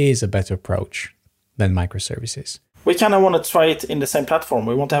is a better approach than microservices. We kind of want to try it in the same platform.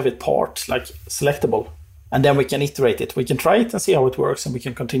 We want to have it part, like selectable. And then we can iterate it. We can try it and see how it works, and we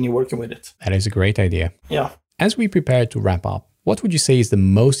can continue working with it. That is a great idea. Yeah. As we prepare to wrap up, what would you say is the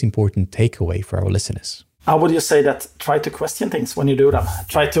most important takeaway for our listeners? I would just say that try to question things when you do them.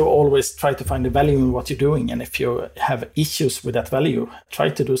 Try to find the value in what you're doing. And if you have issues with that value, try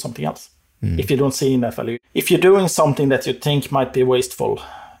to do something else. If you don't see that value. If you're doing something that you think might be wasteful,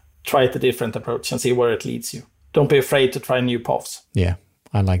 try a different approach and see where it leads you. Don't be afraid to try new paths. Yeah,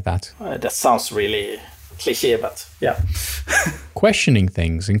 I like that. That sounds really cliche, but yeah. Questioning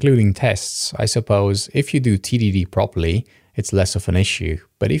things, including tests, I suppose, if you do TDD properly, it's less of an issue.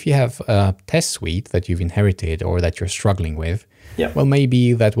 But if you have a test suite that you've inherited or that you're struggling with, well,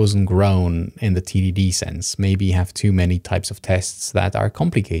 maybe that wasn't grown in the TDD sense. Maybe you have too many types of tests that are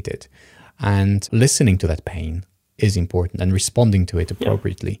complicated. And listening to that pain is important and responding to it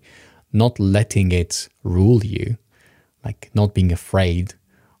appropriately. Not letting it rule you, like not being afraid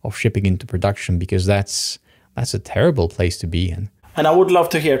of shipping into production, because that's a terrible place to be in. And I would love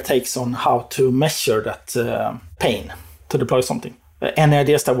to hear takes on how to measure that pain to deploy something. Any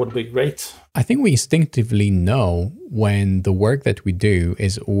ideas, that would be great. I think we instinctively know when the work that we do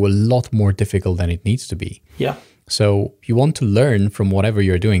is a lot more difficult than it needs to be. Yeah. So you want to learn from whatever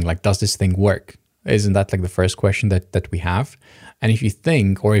you're doing, like, does this thing work? Isn't that like the first question that we have? And if you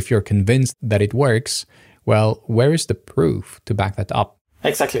think, or if you're convinced that it works, well, where is the proof to back that up?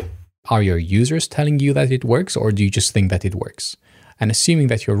 Exactly. Are your users telling you that it works, or do you just think that it works? And assuming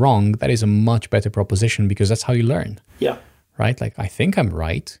that you're wrong, that is a much better proposition, because that's how you learn. Yeah. Right? Like, I think I'm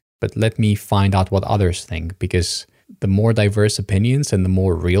right, but let me find out what others think, because the more diverse opinions and the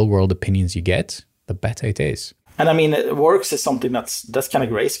more real world opinions you get, the better it is. And I mean, it works is something that's kind of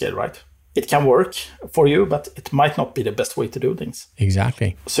grayscale, right? It can work for you, but it might not be the best way to do things.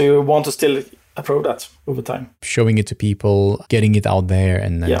 Exactly. So you want to still approve that over time. Showing it to people, getting it out there,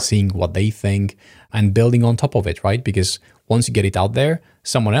 and then seeing what they think and building on top of it, right? Because once you get it out there,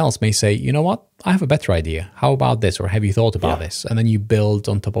 someone else may say, you know what, I have a better idea. How about this? Or have you thought about this? And then you build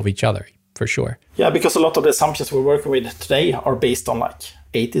on top of each other, for sure. Yeah, because a lot of the assumptions we're working with today are based on like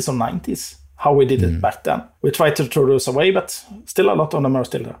 80s or 90s. How we did it back then. We tried to throw those away, but still a lot of them are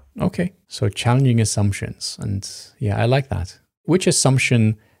still there. Okay, so challenging assumptions. And yeah, I like that. Which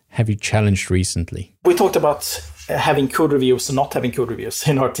assumption have you challenged recently? We talked about having code reviews and not having code reviews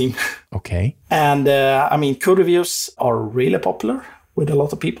in our team. Okay. And I mean, code reviews are really popular with a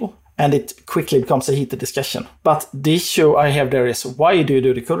lot of people, and it quickly becomes a heated discussion. But the issue I have there is, why do you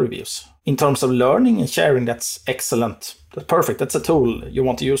do the code reviews? In terms of learning and sharing, that's excellent. That's perfect. That's a tool you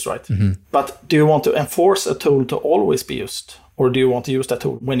want to use, right? Mm-hmm. But do you want to enforce a tool to always be used? Or do you want to use that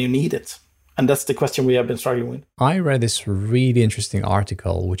tool when you need it? And that's the question we have been struggling with. I read this really interesting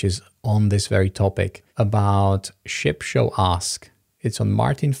article, which is on this very topic, about Ship Show Ask. It's on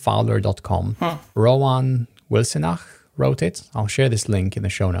martinfowler.com. Rowan Wilsenach wrote it. I'll share this link in the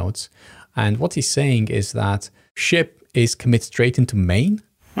show notes. And what he's saying is that Ship is commit straight into main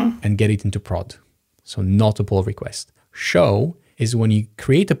and get it into prod. So not a pull request. Show is when you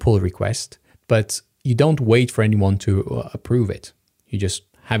create a pull request, but you don't wait for anyone to approve it. You just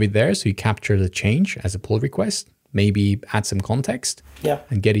have it there. So you capture the change as a pull request, maybe add some context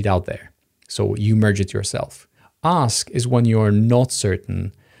and get it out there. So you merge it yourself. Ask is when you're not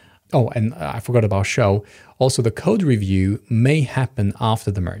certain. Oh, and I forgot about show. Also, the code review may happen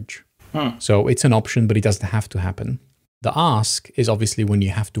after the merge. So it's an option, but it doesn't have to happen. The ask is obviously when you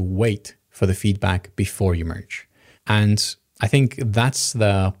have to wait for the feedback before you merge. And I think that's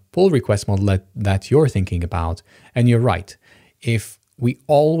the pull request model that you're thinking about. And you're right. If we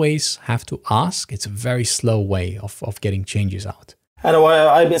always have to ask, it's a very slow way of getting changes out. And what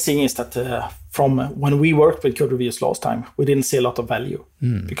I've been seeing is that from when we worked with code reviews last time, we didn't see a lot of value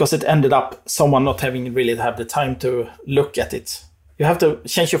because it ended up someone not having really have the time to look at it. You have to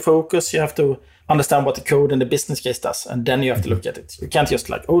change your focus. You have to understand what the code and the business case does, and then you have to look at it. You can't just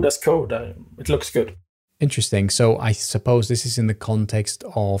like, oh, that's code. It looks good. Interesting. So I suppose this is in the context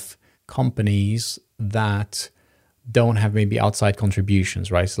of companies that don't have maybe outside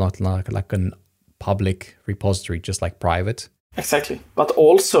contributions, right? It's not like a public repository, just like private. Exactly. But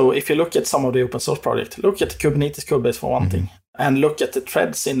also, if you look at some of the open source projects, look at the Kubernetes codebase for one thing, and look at the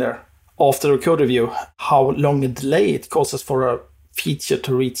threads in there after a code review, how long a delay it causes for a feature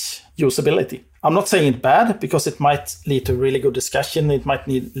to reach usability. I'm not saying it's bad because it might lead to really good discussion. It might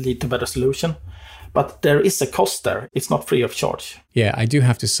lead to better solution. But there is a cost there. It's not free of charge. Yeah, I do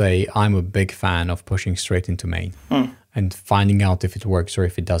have to say I'm a big fan of pushing straight into main and finding out if it works or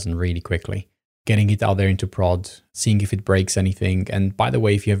if it doesn't really quickly. Getting it out there into prod, seeing if it breaks anything. And by the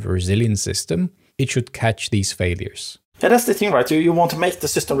way, if you have a resilient system, it should catch these failures. Yeah, that's the thing, right? You want to make the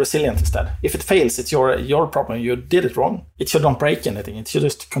system resilient instead. If it fails, it's your problem. You did it wrong. It should not break anything. It should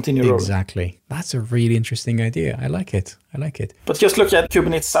just continue rolling. Exactly. That's a really interesting idea. I like it. But just look at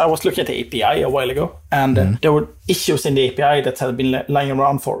Kubernetes. I was looking at the API a while ago, and there were issues in the API that had been lying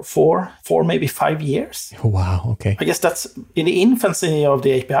around for four, maybe 5 years. Wow, okay. I guess that's in the infancy of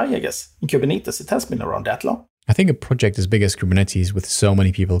the API, I guess. In Kubernetes, it has been around that long. I think a project as big as Kubernetes, with so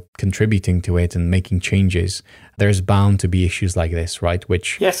many people contributing to it and making changes, there's bound to be issues like this, right?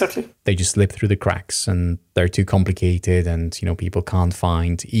 Which exactly. They just slip through the cracks and they're too complicated, and people can't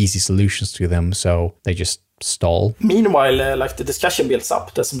find easy solutions to them, so they just stall. Meanwhile, like the discussion builds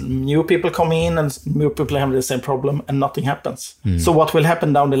up. There's new people come in and new people have the same problem and nothing happens. So what will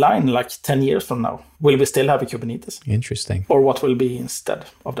happen down the line, like 10 years from now? Will we still have a Kubernetes? Interesting. Or what will be instead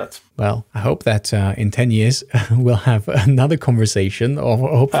of that? Well, I hope that in 10 years we'll have another conversation, or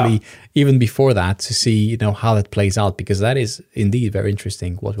hopefully even before that, to see how that plays out, because that is indeed very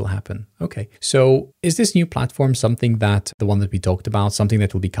interesting what will happen. Okay, so is this new platform something that, the one that we talked about, something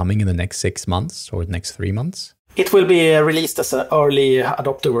that will be coming in the next 6 months or the next 3 months? It will be released as an early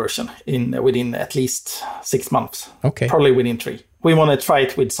adopter version within at least 6 months. Okay. Probably within 3. We want to try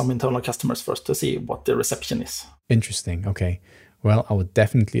it with some internal customers first to see what the reception is. Interesting. Okay. Well, I would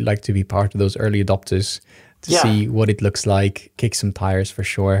definitely like to be part of those early adopters to see what it looks like, kick some tires for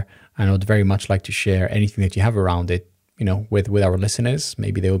sure. And I would very much like to share anything that you have around it, with our listeners.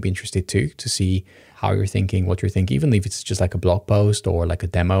 Maybe they will be interested too, to see how you're thinking, what you're thinking, even if it's just like a blog post or like a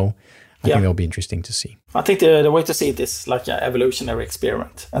demo. I think that'll be interesting to see. I think the way to see it is like an evolutionary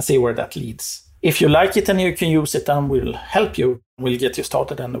experiment and see where that leads. If you like it and you can use it, then we'll help you. We'll get you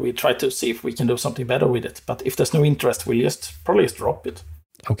started and we'll try to see if we can do something better with it. But if there's no interest, we'll probably just drop it.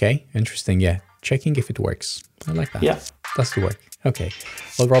 Okay, interesting. Yeah, checking if it works. I like that. Yeah. That's the work. Okay.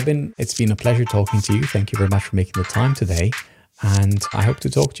 Well, Robin, it's been a pleasure talking to you. Thank you very much for making the time today. And I hope to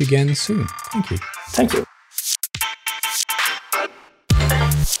talk to you again soon. Thank you. Thank you.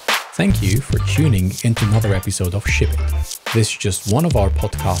 Thank you for tuning into another episode of Ship It. This is just one of our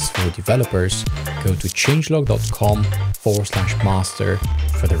podcasts for developers. Go to changelog.com/master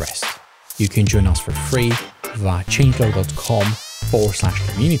for the rest. You can join us for free via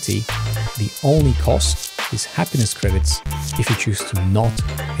changelog.com/community. The only cost is happiness credits if you choose to not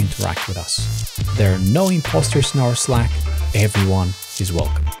interact with us. There are no imposters in our Slack. Everyone is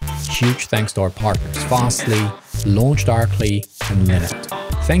welcome. Huge thanks to our partners Fastly, LaunchDarkly, and Linode.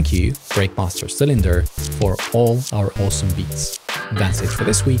 Thank you, Breakmaster Cylinder, for all our awesome beats. That's it for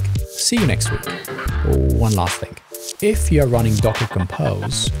this week. See you next week. One last thing. If you are running Docker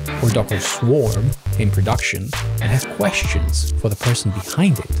Compose or Docker Swarm in production and have questions for the person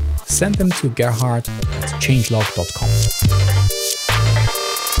behind it, send them to Gerhard at changelog.com.